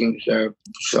making.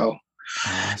 So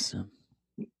awesome.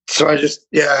 So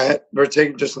we're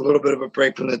taking just a little bit of a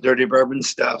break from the Dirty Bourbon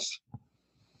stuff.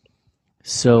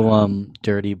 So,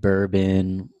 Dirty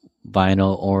Bourbon,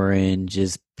 Vinyl Orange,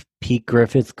 is Pete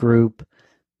Griffith Group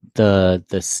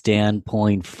the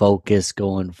standpoint focus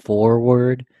going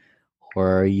forward,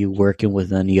 or are you working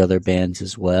with any other bands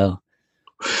as well?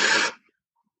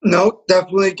 No,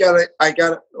 definitely I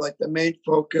got it. Like the main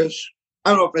focus. I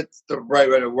don't know if it's the right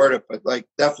way to word it, but like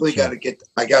definitely Sure.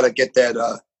 I gotta get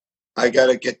that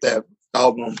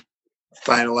album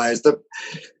finalized.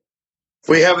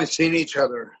 We haven't seen each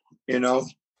other, you know,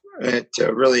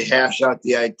 to really hash out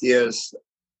the ideas.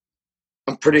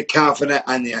 I'm pretty confident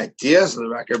on the ideas of the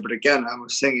record, but again, I'm a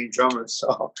singing drummer,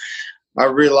 so I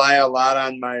rely a lot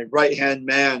on my right-hand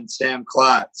man, Sam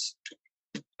Klotz,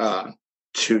 to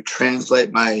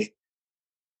translate my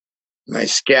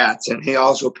scats, and he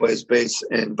also plays bass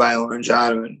in Vinyl Orange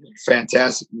Ottoman.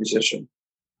 Fantastic musician.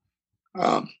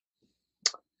 But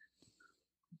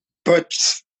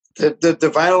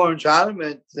the Vinyl Orange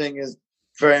Ottoman thing is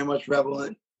very much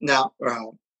relevant now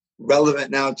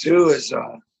too. Is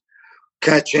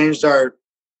kind of changed our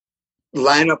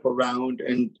lineup around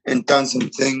and done some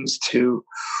things to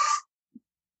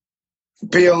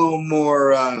be a little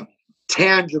more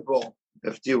tangible,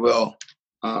 if you will.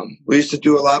 We used to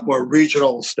do a lot more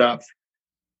regional stuff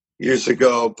years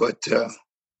ago, but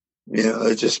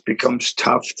it just becomes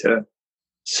tough to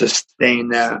sustain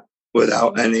that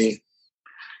without any.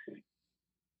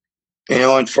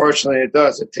 Unfortunately, it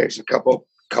does. It takes a couple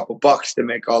bucks to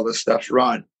make all this stuff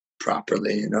run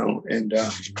properly, and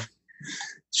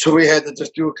so we had to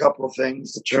just do a couple of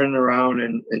things to turn around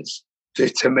and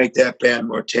to make that band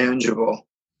more tangible,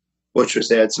 which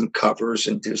was add some covers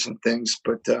and do some things.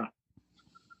 But that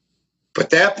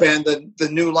band, the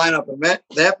new lineup of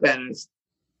that band is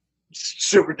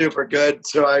super duper good.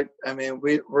 So I mean,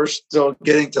 we're still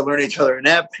getting to learn each other in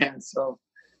that band. So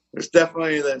there's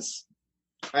definitely this.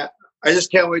 I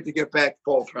just can't wait to get back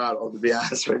full throttle, to be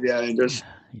honest with you, and just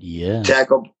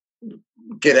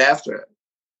get after it.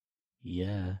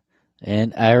 Yeah.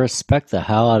 And I respect the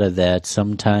hell out of that.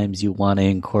 Sometimes you want to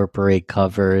incorporate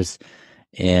covers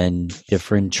and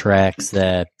different tracks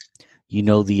that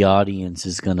the audience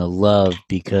is going to love,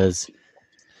 because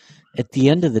at the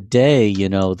end of the day,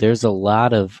 there's a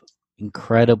lot of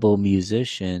incredible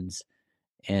musicians,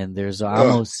 and there's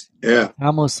almost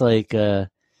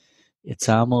it's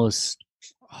almost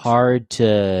hard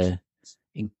to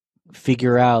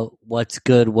figure out what's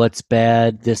good, what's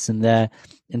bad, this and that.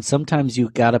 And sometimes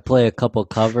you got to play a couple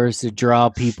covers to draw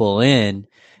people in,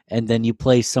 and then you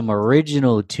play some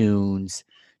original tunes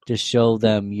to show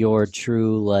them your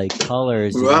true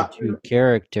colors and your true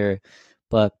character.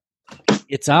 But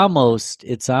it's almost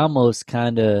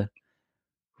kind of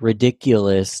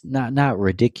ridiculous, not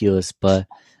ridiculous, but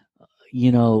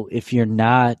if you're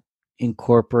not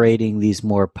incorporating these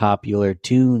more popular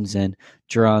tunes and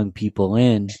drawing people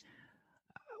in,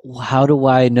 how do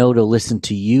I know to listen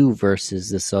to you versus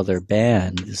this other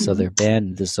band, this other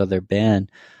band, this other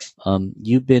band?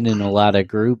 You've been in a lot of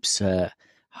groups.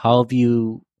 How have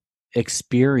you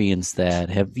experienced that?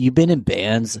 Have you been in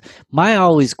bands? My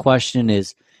always question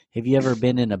is, have you ever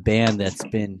been in a band that's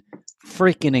been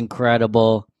freaking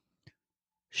incredible,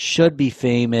 should be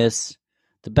famous,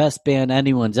 the best band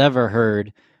anyone's ever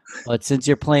heard, but since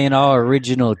you're playing all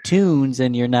original tunes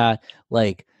and you're not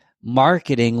like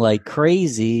marketing like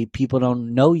crazy, people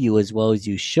don't know you as well as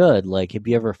you should? Like, have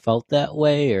you ever felt that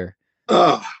way? Or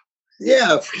Oh,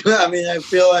 yeah. I mean, I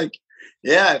feel like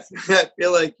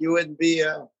you wouldn't be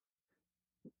a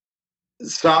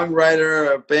songwriter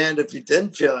or a band if you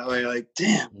didn't feel that way. Like,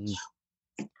 damn.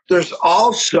 There's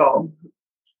also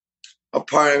a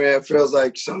part of me that feels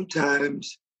like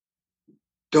sometimes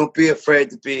don't be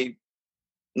afraid to be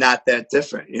not that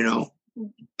different,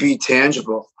 be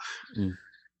tangible.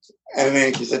 I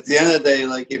mean, because at the end of the day,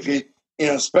 like if you,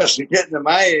 especially getting to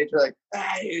my age, like,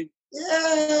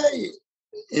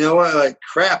 you know what, like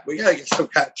crap, we gotta get some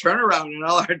kind of turnaround in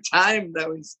all our time that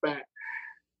we spent.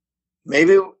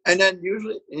 Maybe, and then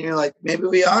usually, you're like, maybe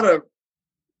we ought to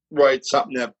write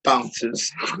something that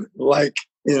bounces, like,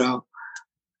 do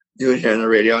it here on the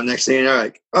radio. And next thing you're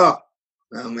like, oh,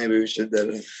 well, maybe we should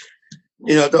do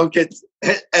it. Don't get,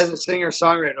 as a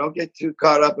singer-songwriter, don't get too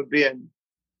caught up in being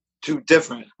too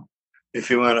different if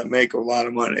you want to make a lot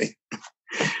of money.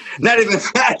 Not even,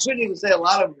 I shouldn't even say a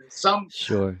lot of money. Some,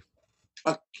 sure,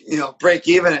 break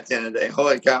even at the end of the day.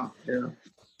 Holy cow.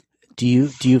 Do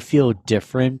you feel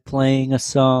different playing a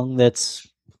song that's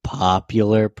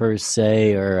popular per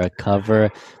se or a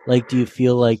cover? Like, do you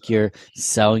feel like you're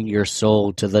selling your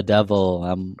soul to the devil?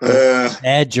 I'm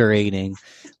exaggerating,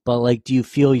 but like, do you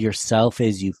feel yourself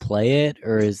as you play it,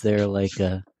 or is there like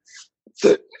a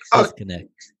disconnect?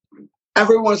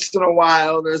 Every once in a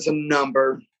while, there's a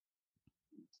number,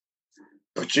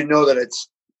 but you know that it's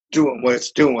doing what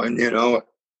it's doing.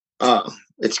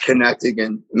 It's connecting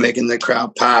and making the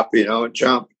crowd pop. And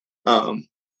jump.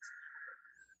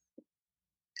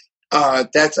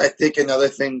 That's, I think, another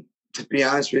thing, to be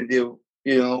honest with you,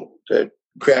 that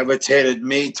gravitated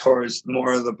me towards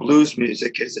more of the blues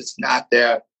music, is it's not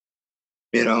that,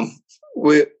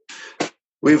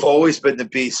 we've always been the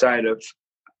B-side of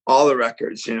all the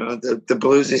records. The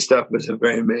bluesy stuff was a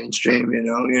very mainstream.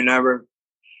 You never,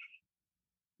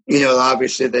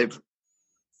 obviously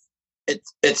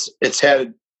it's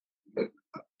had,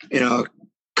 a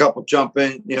couple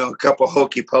jumping, a couple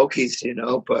hokey pokies,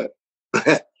 but.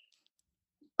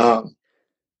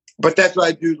 But that's what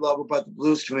I do love about the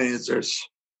blues community, is there's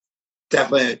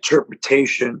definitely an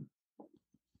interpretation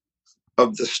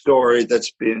of the story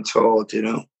that's being told,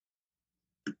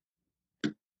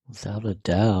 Without a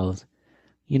doubt.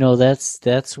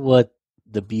 That's what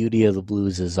the beauty of the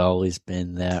blues has always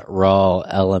been, that raw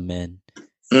element,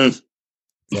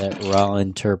 that raw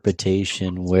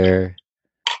interpretation, where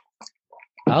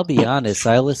I'll be honest,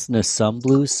 I listen to some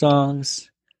blues songs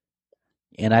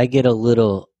and I get a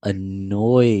little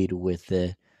annoyed with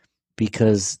it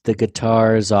because the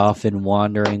guitar is often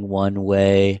wandering one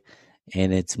way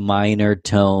and it's minor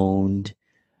toned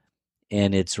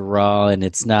and it's raw and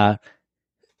it's not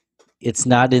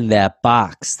in that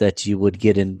box that you would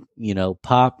get in,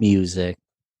 pop music.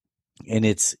 And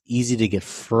it's easy to get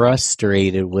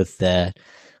frustrated with that,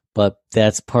 but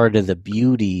that's part of the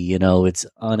beauty. It's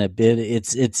on a bit,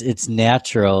 it's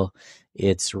natural,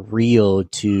 it's real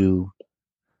to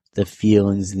the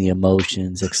feelings and the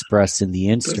emotions expressed in the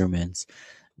instruments.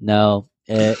 Now,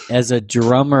 as a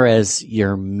drummer, as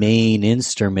your main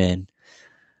instrument,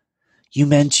 you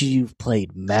mentioned you've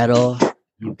played metal.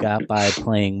 You got by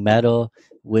playing metal,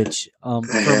 which, from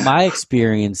my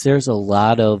experience, there's a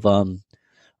lot of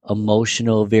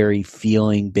emotional, very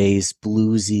feeling-based,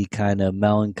 bluesy, kind of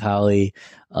melancholy,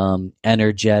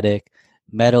 energetic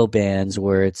metal bands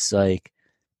where it's like,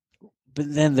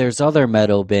 but then there's other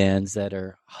metal bands that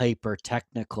are hyper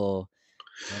technical.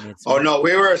 No,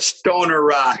 we were a stoner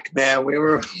rock, man. We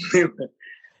were what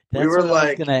like, I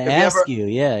was gonna ask you.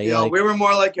 Yeah, we were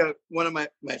more like one of my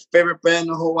favorite band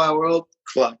in the whole wide world,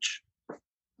 Clutch.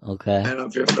 Okay. I don't know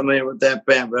if you're familiar with that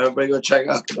band, but everybody go check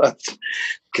out Clutch,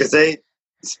 because they,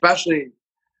 especially,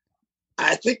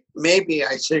 I think maybe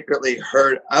I secretly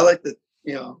heard. I like to,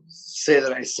 say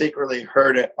that I secretly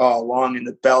heard it all along in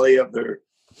the belly of their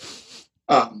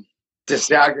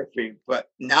discography, but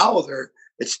now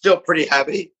it's still pretty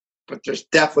heavy, but there's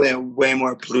definitely a way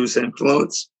more blues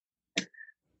influence.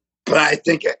 but I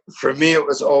think for me, it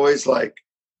was always like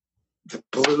the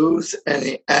blues and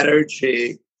the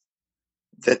energy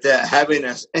that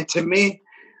heaviness. And to me,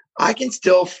 I can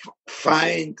still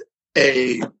find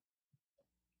a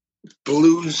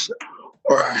blues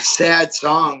or a sad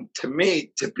song to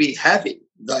me to be heavy.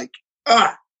 Like,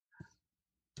 like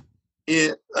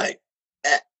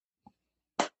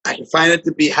I can find it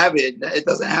to be heavy. It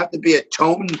doesn't have to be a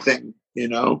tone thing, you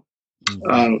know.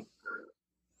 Mhm.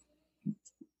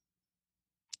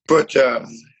 But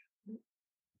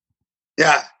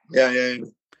yeah.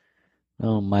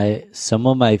 Oh, some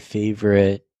of my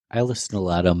favorite. I listen to a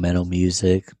lot of metal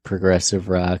music, progressive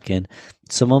rock, and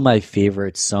some of my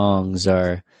favorite songs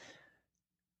are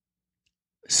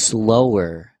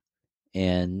slower,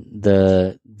 and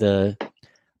the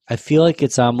I feel like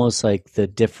it's almost like the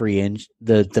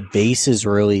bass is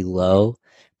really low,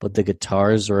 but the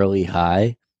guitar is really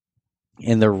high,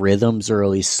 and the rhythms are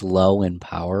really slow and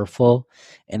powerful,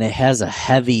 and it has a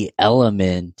heavy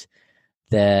element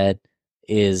that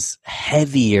is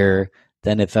heavier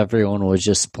than if everyone was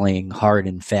just playing hard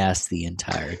and fast the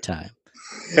entire time.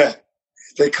 Yeah.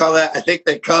 I think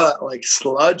they call it like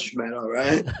sludge metal,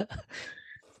 right?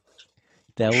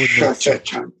 That would make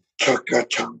sense.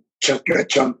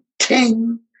 Chugga-chung,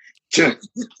 ting.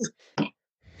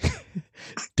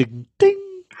 Ding,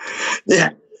 ding.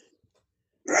 Yeah.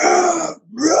 Rah,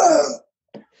 rah,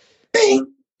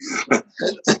 bing.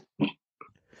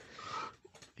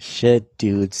 Shit,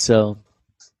 dude. So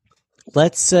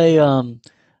let's say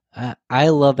I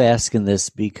love asking this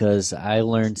because I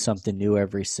learn something new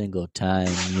every single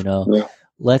time, you know. Yeah.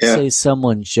 Let's Yeah. say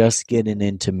someone's just getting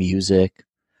into music.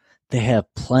 They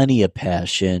have plenty of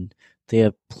passion. They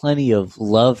have plenty of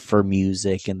love for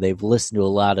music, and they've listened to a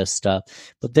lot of stuff,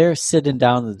 but they're sitting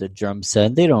down at the drum set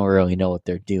and they don't really know what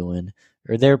they're doing,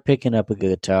 or they're picking up a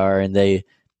guitar and they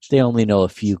only know a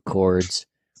few chords,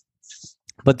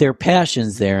 but their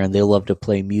passion's there and they love to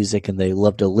play music and they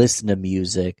love to listen to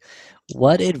music.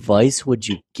 What advice would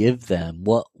you give them?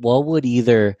 What would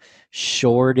either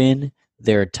shorten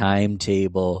their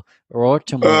timetable or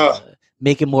to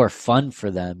make it more fun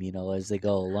for them, you know, as they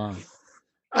go along?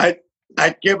 I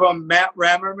give them Matt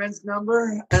Rammerman's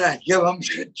number and I give them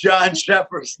John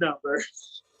Shepard's number.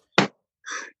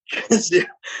 you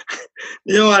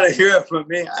don't want to hear it from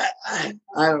me.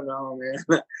 I don't know, man.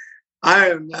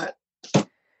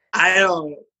 I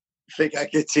don't think I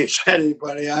could teach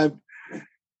anybody. I'm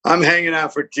hanging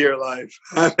out for dear life.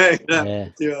 I'm hanging out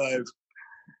for dear life.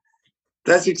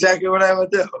 That's exactly what I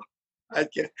would do. I'd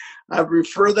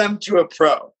refer them to a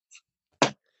pro.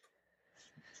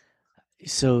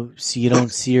 So you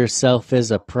don't see yourself as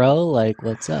a pro? Like,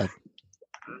 what's up?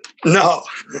 No.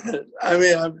 I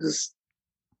mean, I'm just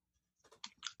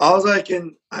I'm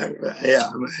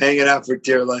hanging out for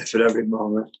dear life at every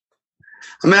moment.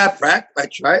 I mean, I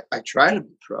try to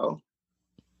be pro.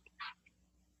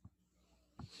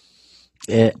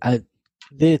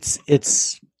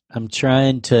 I'm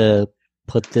trying to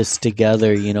put this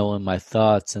together, you know, in my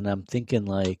thoughts, and I'm thinking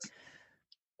like,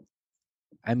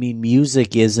 I mean,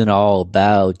 music isn't all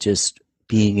about just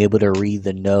being able to read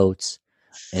the notes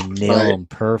and nail them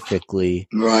perfectly.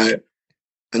 Right.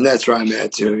 And that's where I'm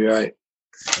at too. You're right.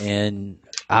 And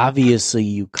obviously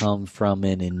you come from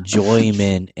an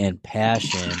enjoyment and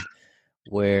passion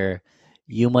where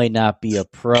you might not be a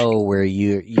pro where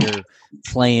you're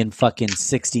playing fucking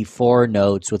 64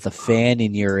 notes with a fan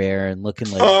in your ear and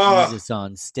looking like Jesus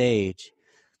on stage.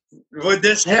 With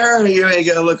this hair, you ain't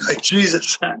gonna look like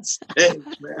Jesus on stage,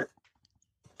 man.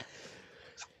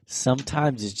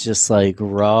 Sometimes it's just like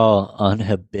raw,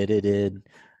 uninhibited.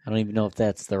 I don't even know if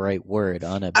that's the right word.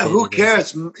 Uninhibited. Who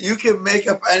cares? You can make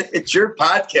up. It's your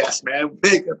podcast, man.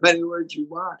 Make up any words you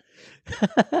want.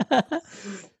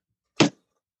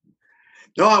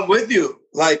 No, I'm with you.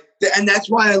 Like, and that's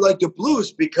why I like the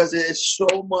blues, because it is so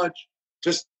much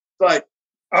just like,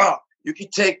 you can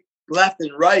take left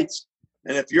and rights,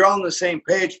 and if you're on the same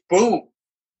page, boom.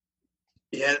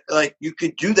 Yeah, like you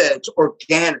could do that. It's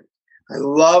organic. I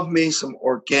love me some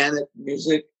organic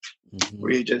music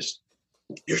where you're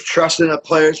trusting the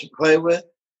players you play with,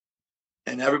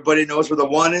 and everybody knows where the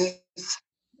one is,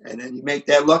 and then you make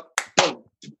that look, boom,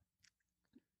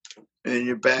 and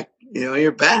you're back. You know,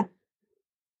 you're back.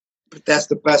 But that's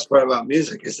the best part about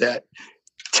music, is that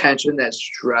tension, that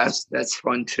stress. That's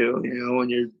fun too. You know, when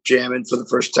you're jamming for the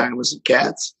first time with some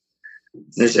cats,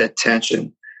 there's that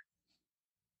tension.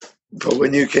 But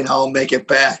when you can all make it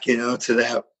back, you know, to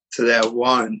that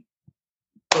one,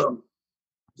 boom,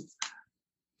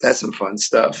 that's some fun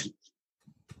stuff.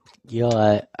 Yo,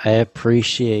 I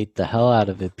appreciate the hell out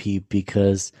of it, Pete,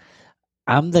 because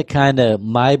I'm the kind of,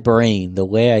 my brain, the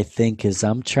way I think is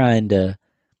I'm trying to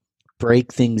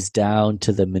break things down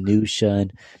to the minutia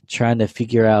and trying to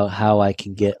figure out how I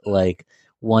can get like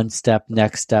one step,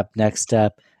 next step,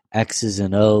 X's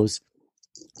and O's,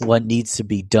 what needs to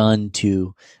be done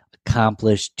to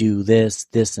accomplish, do this,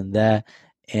 and that.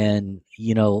 And,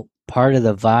 you know, part of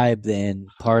the vibe and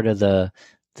part of the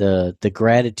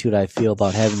gratitude I feel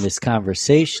about having this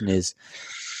conversation is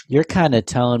you're kind of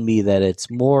telling me that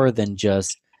it's more than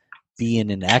just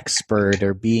being an expert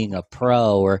or being a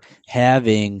pro or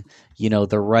having, you know,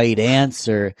 the right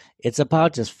answer. It's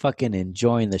about just fucking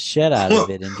enjoying the shit out of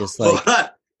it and just like.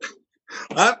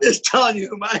 I'm just telling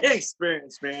you my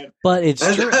experience, man. But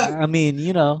it's true. I mean,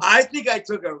 you know. I think I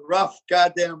took a rough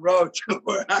goddamn road to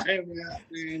where I am at,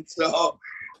 man. So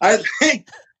I think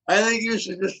you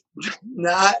should just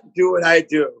not do what I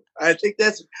do. I think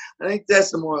that's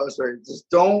the moral of the story. Just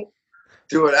don't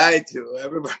do what I do.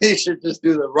 Everybody should just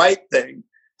do the right thing.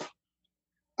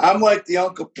 I'm like the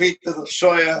Uncle Pete that'll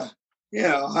show you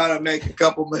know, how to make a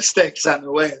couple mistakes on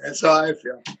the way. That's how I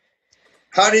feel.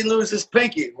 How did he lose his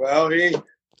pinky? Well, he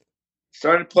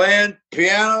started playing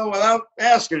piano without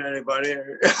asking anybody.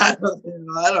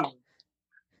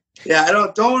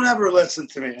 Don't ever listen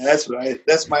to me. That's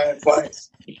my advice.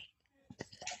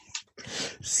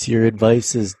 So your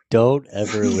advice is don't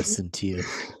ever listen to you.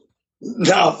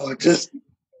 No, just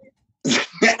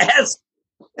ask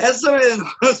somebody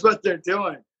that knows what they're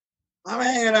doing. I'm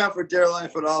hanging out for dear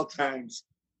life at all times.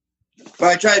 But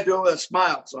I try to do it with a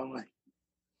smile, so I'm like,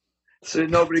 so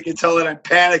nobody can tell that I'm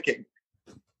panicking.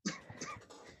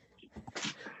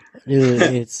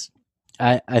 Dude,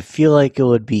 I feel like it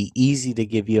would be easy to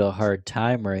give you a hard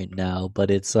time right now,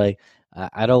 but it's like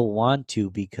I don't want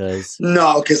to because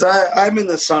I'm in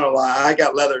the sun a lot. I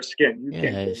got leather skin. You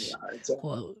can't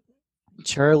well,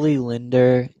 Charlie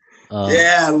Linder.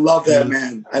 I love that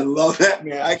man.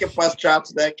 I can bust chops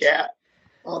with that cat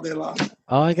all day long.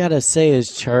 All I gotta say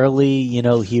is Charlie, you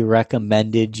know, he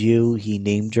recommended you, he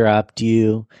name dropped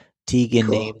you, Tegan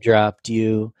name dropped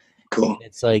you. Cool. And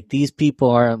it's like these people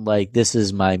aren't like, this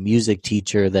is my music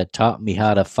teacher that taught me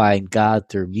how to find God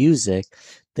through music.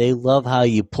 They love how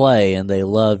you play and they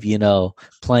love, you know,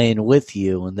 playing with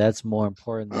you, and that's more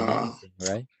important than anything,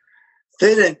 right?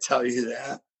 They didn't tell you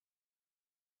that.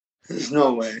 There's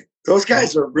no way. Those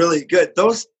guys are really good.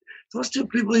 Those two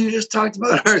people you just talked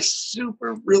about are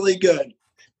super, really good.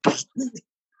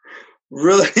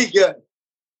 Really good.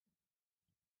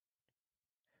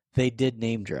 They did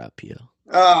name drop you.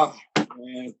 Oh,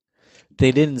 man.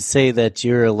 They didn't say that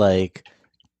you're like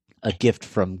a gift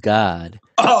from God.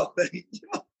 Oh, thank you.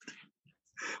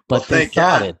 But they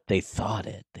thought it. They thought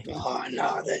it. Oh,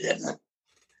 no, they didn't.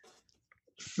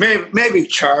 Maybe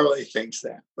Charlie thinks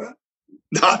that, but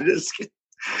no, I'm just kidding.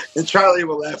 And Charlie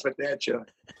will laugh at that joke.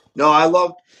 No, I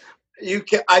love you.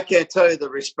 I can't tell you the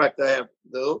respect I have.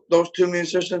 Those two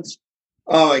musicians.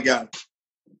 Oh my God,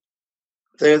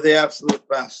 they're the absolute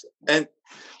best. And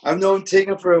I've known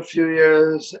Tina for a few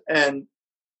years, and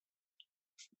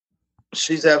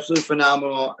she's absolutely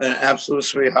phenomenal and an absolute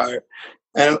sweetheart.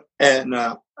 And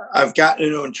I've gotten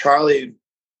to know Charlie.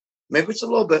 Maybe it's a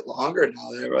little bit longer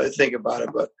now that I really think about it,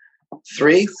 but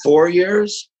 3-4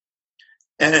 years.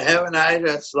 And him and I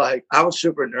just like, I was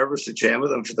super nervous to jam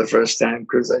with him for the first time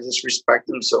because I just respect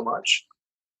him so much.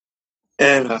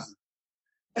 And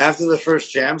after the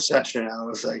first jam session, I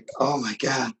was like, oh my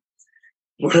God,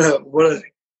 what a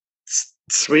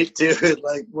sweet dude.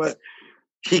 Like what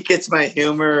he gets my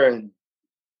humor and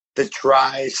the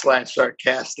dry /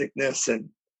 sarcasticness. And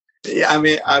yeah, I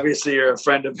mean, obviously you're a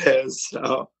friend of his.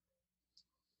 So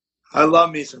I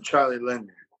love me some Charlie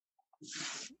Linder.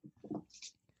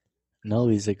 No,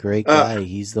 he's a great guy.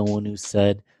 He's the one who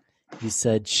said,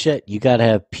 shit, you got to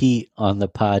have Pete on the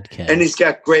podcast. And he's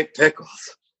got great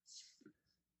pickles.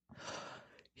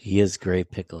 He is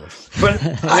great pickles. But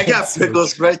I got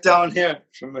pickles right down here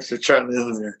from Mr. Charlie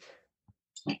Linder.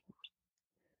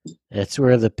 That's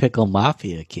where the Pickle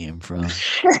Mafia came from.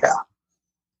 Yeah.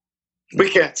 We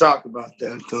can't talk about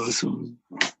that, though.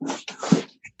 We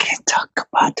can't talk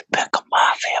about the Pickle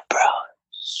Mafia, bro.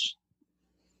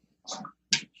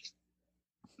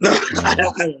 No, I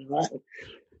don't know.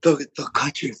 They'll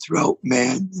cut your throat,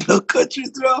 man. They'll cut your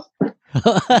throat.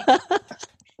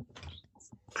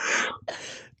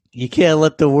 You can't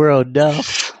let the world know.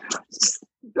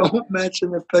 Don't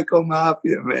mention the Pickle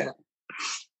Mafia, man.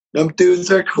 Them dudes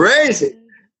are crazy.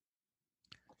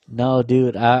 No,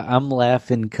 dude, I'm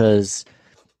laughing because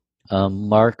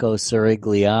Marco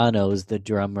Sorigliano is the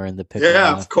drummer in the Pickle Mafia.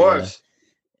 Yeah, of course.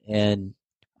 And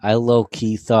I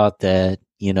low-key thought that,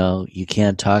 you know, you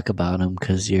can't talk about him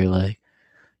because you're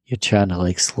You're trying to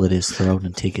like slit his throat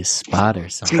and take his spot or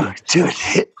something. Dude,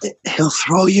 he'll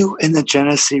throw you in the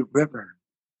Genesee River.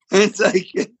 And it's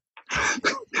like,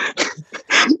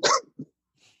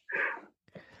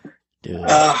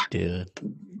 dude.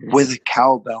 With a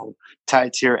cowbell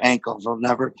tied to your ankles, they'll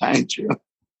never find you.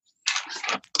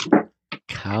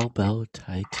 Cowbell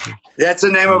tied to. That's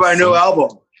the name of our new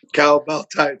album. Cowbell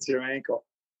tied to your ankle.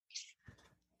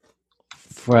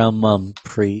 From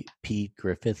Pete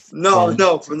Griffith.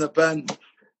 No, from the band,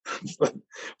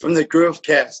 from the Groove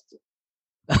Cast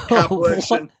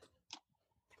compilation.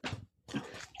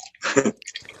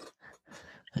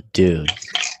 Dude.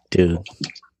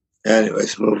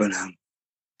 Anyways, moving on.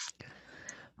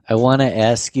 I want to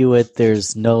ask you it.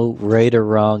 There's no right or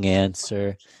wrong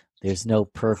answer. There's no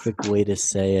perfect way to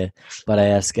say it. But I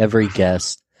ask every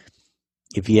guest,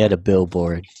 if you had a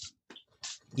billboard,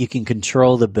 you can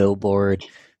control the billboard,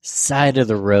 side of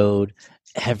the road,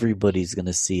 everybody's going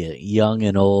to see it. Young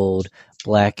and old,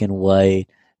 black and white,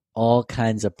 all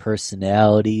kinds of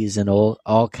personalities and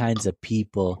all kinds of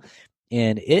people.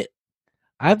 And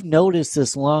I've noticed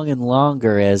this long and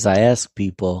longer as I ask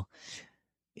people,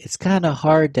 it's kind of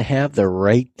hard to have the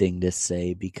right thing to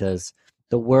say because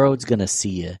the world's going to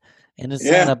see it. And it's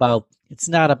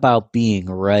not about being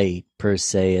right per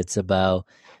se. It's about,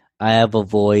 I have a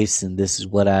voice and this is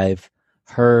what I've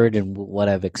heard and what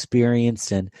I've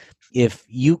experienced. And if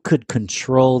you could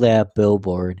control that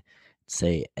billboard,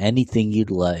 say anything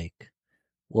you'd like,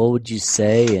 what would you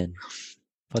say and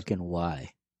fucking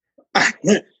why? I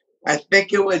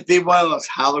think it would be one of those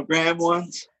hologram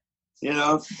ones, where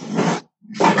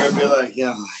it'd be like,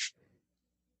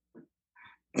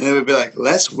 and it would be like,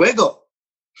 let's wiggle.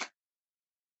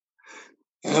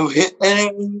 And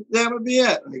that would be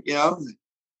it. Like,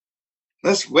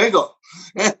 let's wiggle.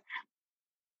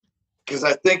 Because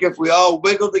I think if we all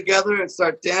wiggle together and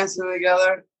start dancing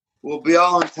together, we'll be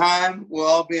all in time. We'll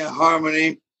all be in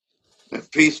harmony.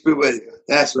 And peace be with you.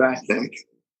 That's what I think.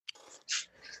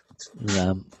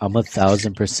 Yeah, I'm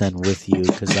 1,000% with you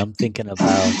because I'm thinking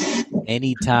about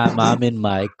anytime I'm in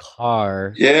my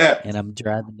car and I'm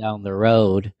driving down the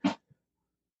road,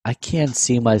 I can't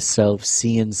see myself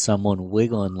seeing someone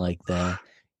wiggling like that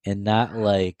and not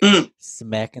like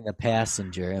smacking the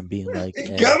passenger and being like,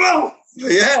 hey. Come on.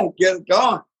 Yeah, get it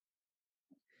going.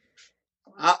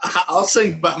 I'll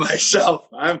sing by myself.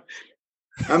 I'm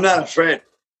not afraid.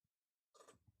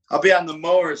 I'll be on the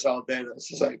mowers all day. It's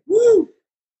just like, woo.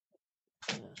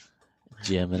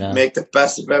 Jamming out. Make the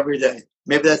best of every day.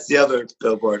 Maybe that's the other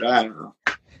billboard. I don't know.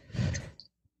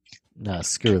 No,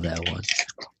 screw that one.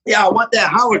 Yeah, I want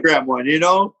that hologram one,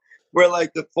 where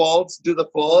like the folds do the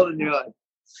fold and you're like,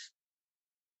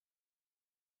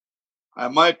 I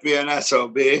might be an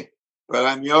SOB, but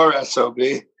I'm your SOB.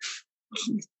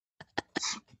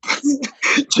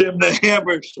 Jim the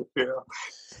Hammer Shapiro.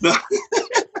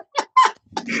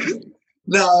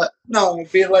 No,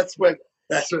 it'd be let's win.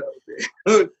 That's what it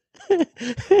would be.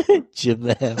 Jim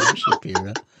the Hammer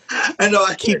Shapiro. I know.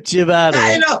 I keep Jim out of it.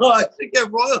 I know. I should get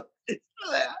royalties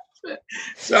for that.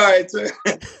 Sorry.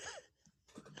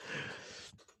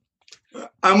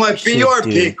 I might be your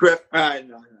Pete Griffith. I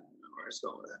know where it's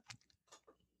going with that.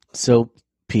 So,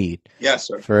 Pete. Yes,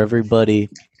 sir. For everybody,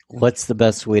 what's the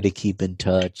best way to keep in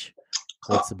touch?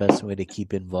 What's the best way to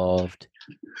keep involved?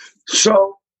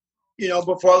 So,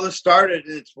 before this started,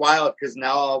 it's wild because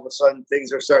now all of a sudden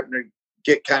things are starting to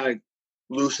get kind of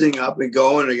loosening up and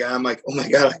going again. I'm like, oh my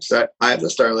God, I have to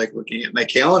start like looking at my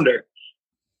calendar.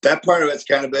 That part of it's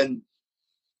kind of been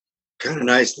kind of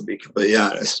nice, to be completely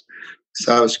honest.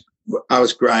 So I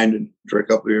was grinding for a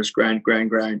couple of years, grind.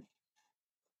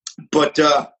 But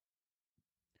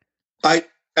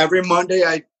every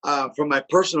Monday from my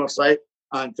personal site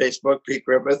on Facebook, Pete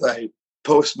Griffith, I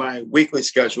post my weekly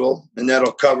schedule, and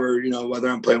that'll cover, whether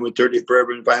I'm playing with Dirty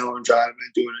Bourbon, Vinyl Orange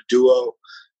Ottoman, doing a duo,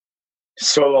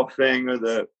 solo thing, or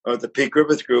the Pete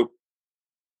Griffith group.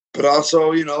 But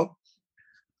also, do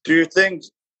your thing.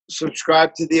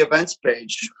 Subscribe to the events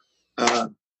page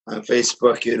on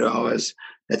Facebook, as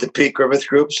at the Pete Griffith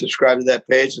group. Subscribe to that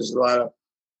page. There's a lot of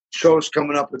shows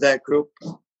coming up with that group,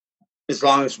 as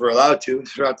long as we're allowed to,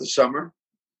 throughout the summer.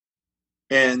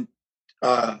 And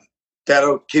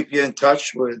that'll keep you in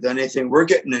touch with anything we're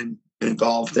getting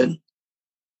involved in.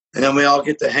 And then we all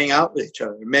get to hang out with each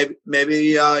other. Maybe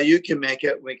you can make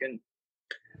it. We can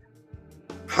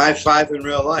high five in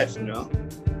real life,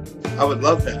 I would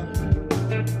love that.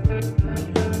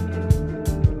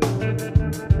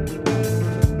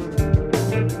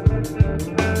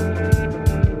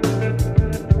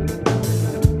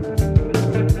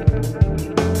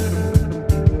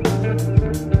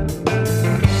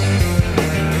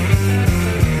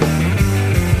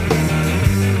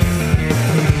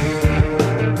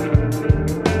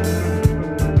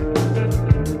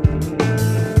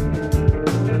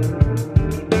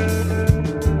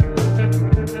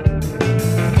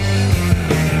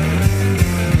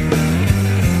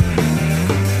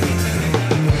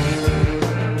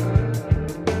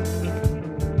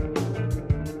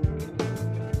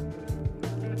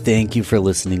 Thank you for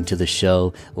listening to the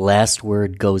show. Last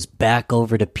word goes back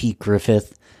over to Pete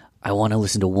Griffith. I want to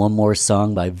listen to one more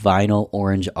song by Vinyl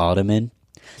Orange Ottoman.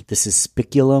 This is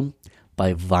Spiculum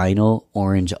by Vinyl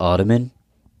Orange Ottoman.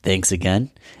 Thanks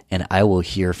again, and I will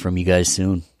hear from you guys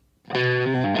soon.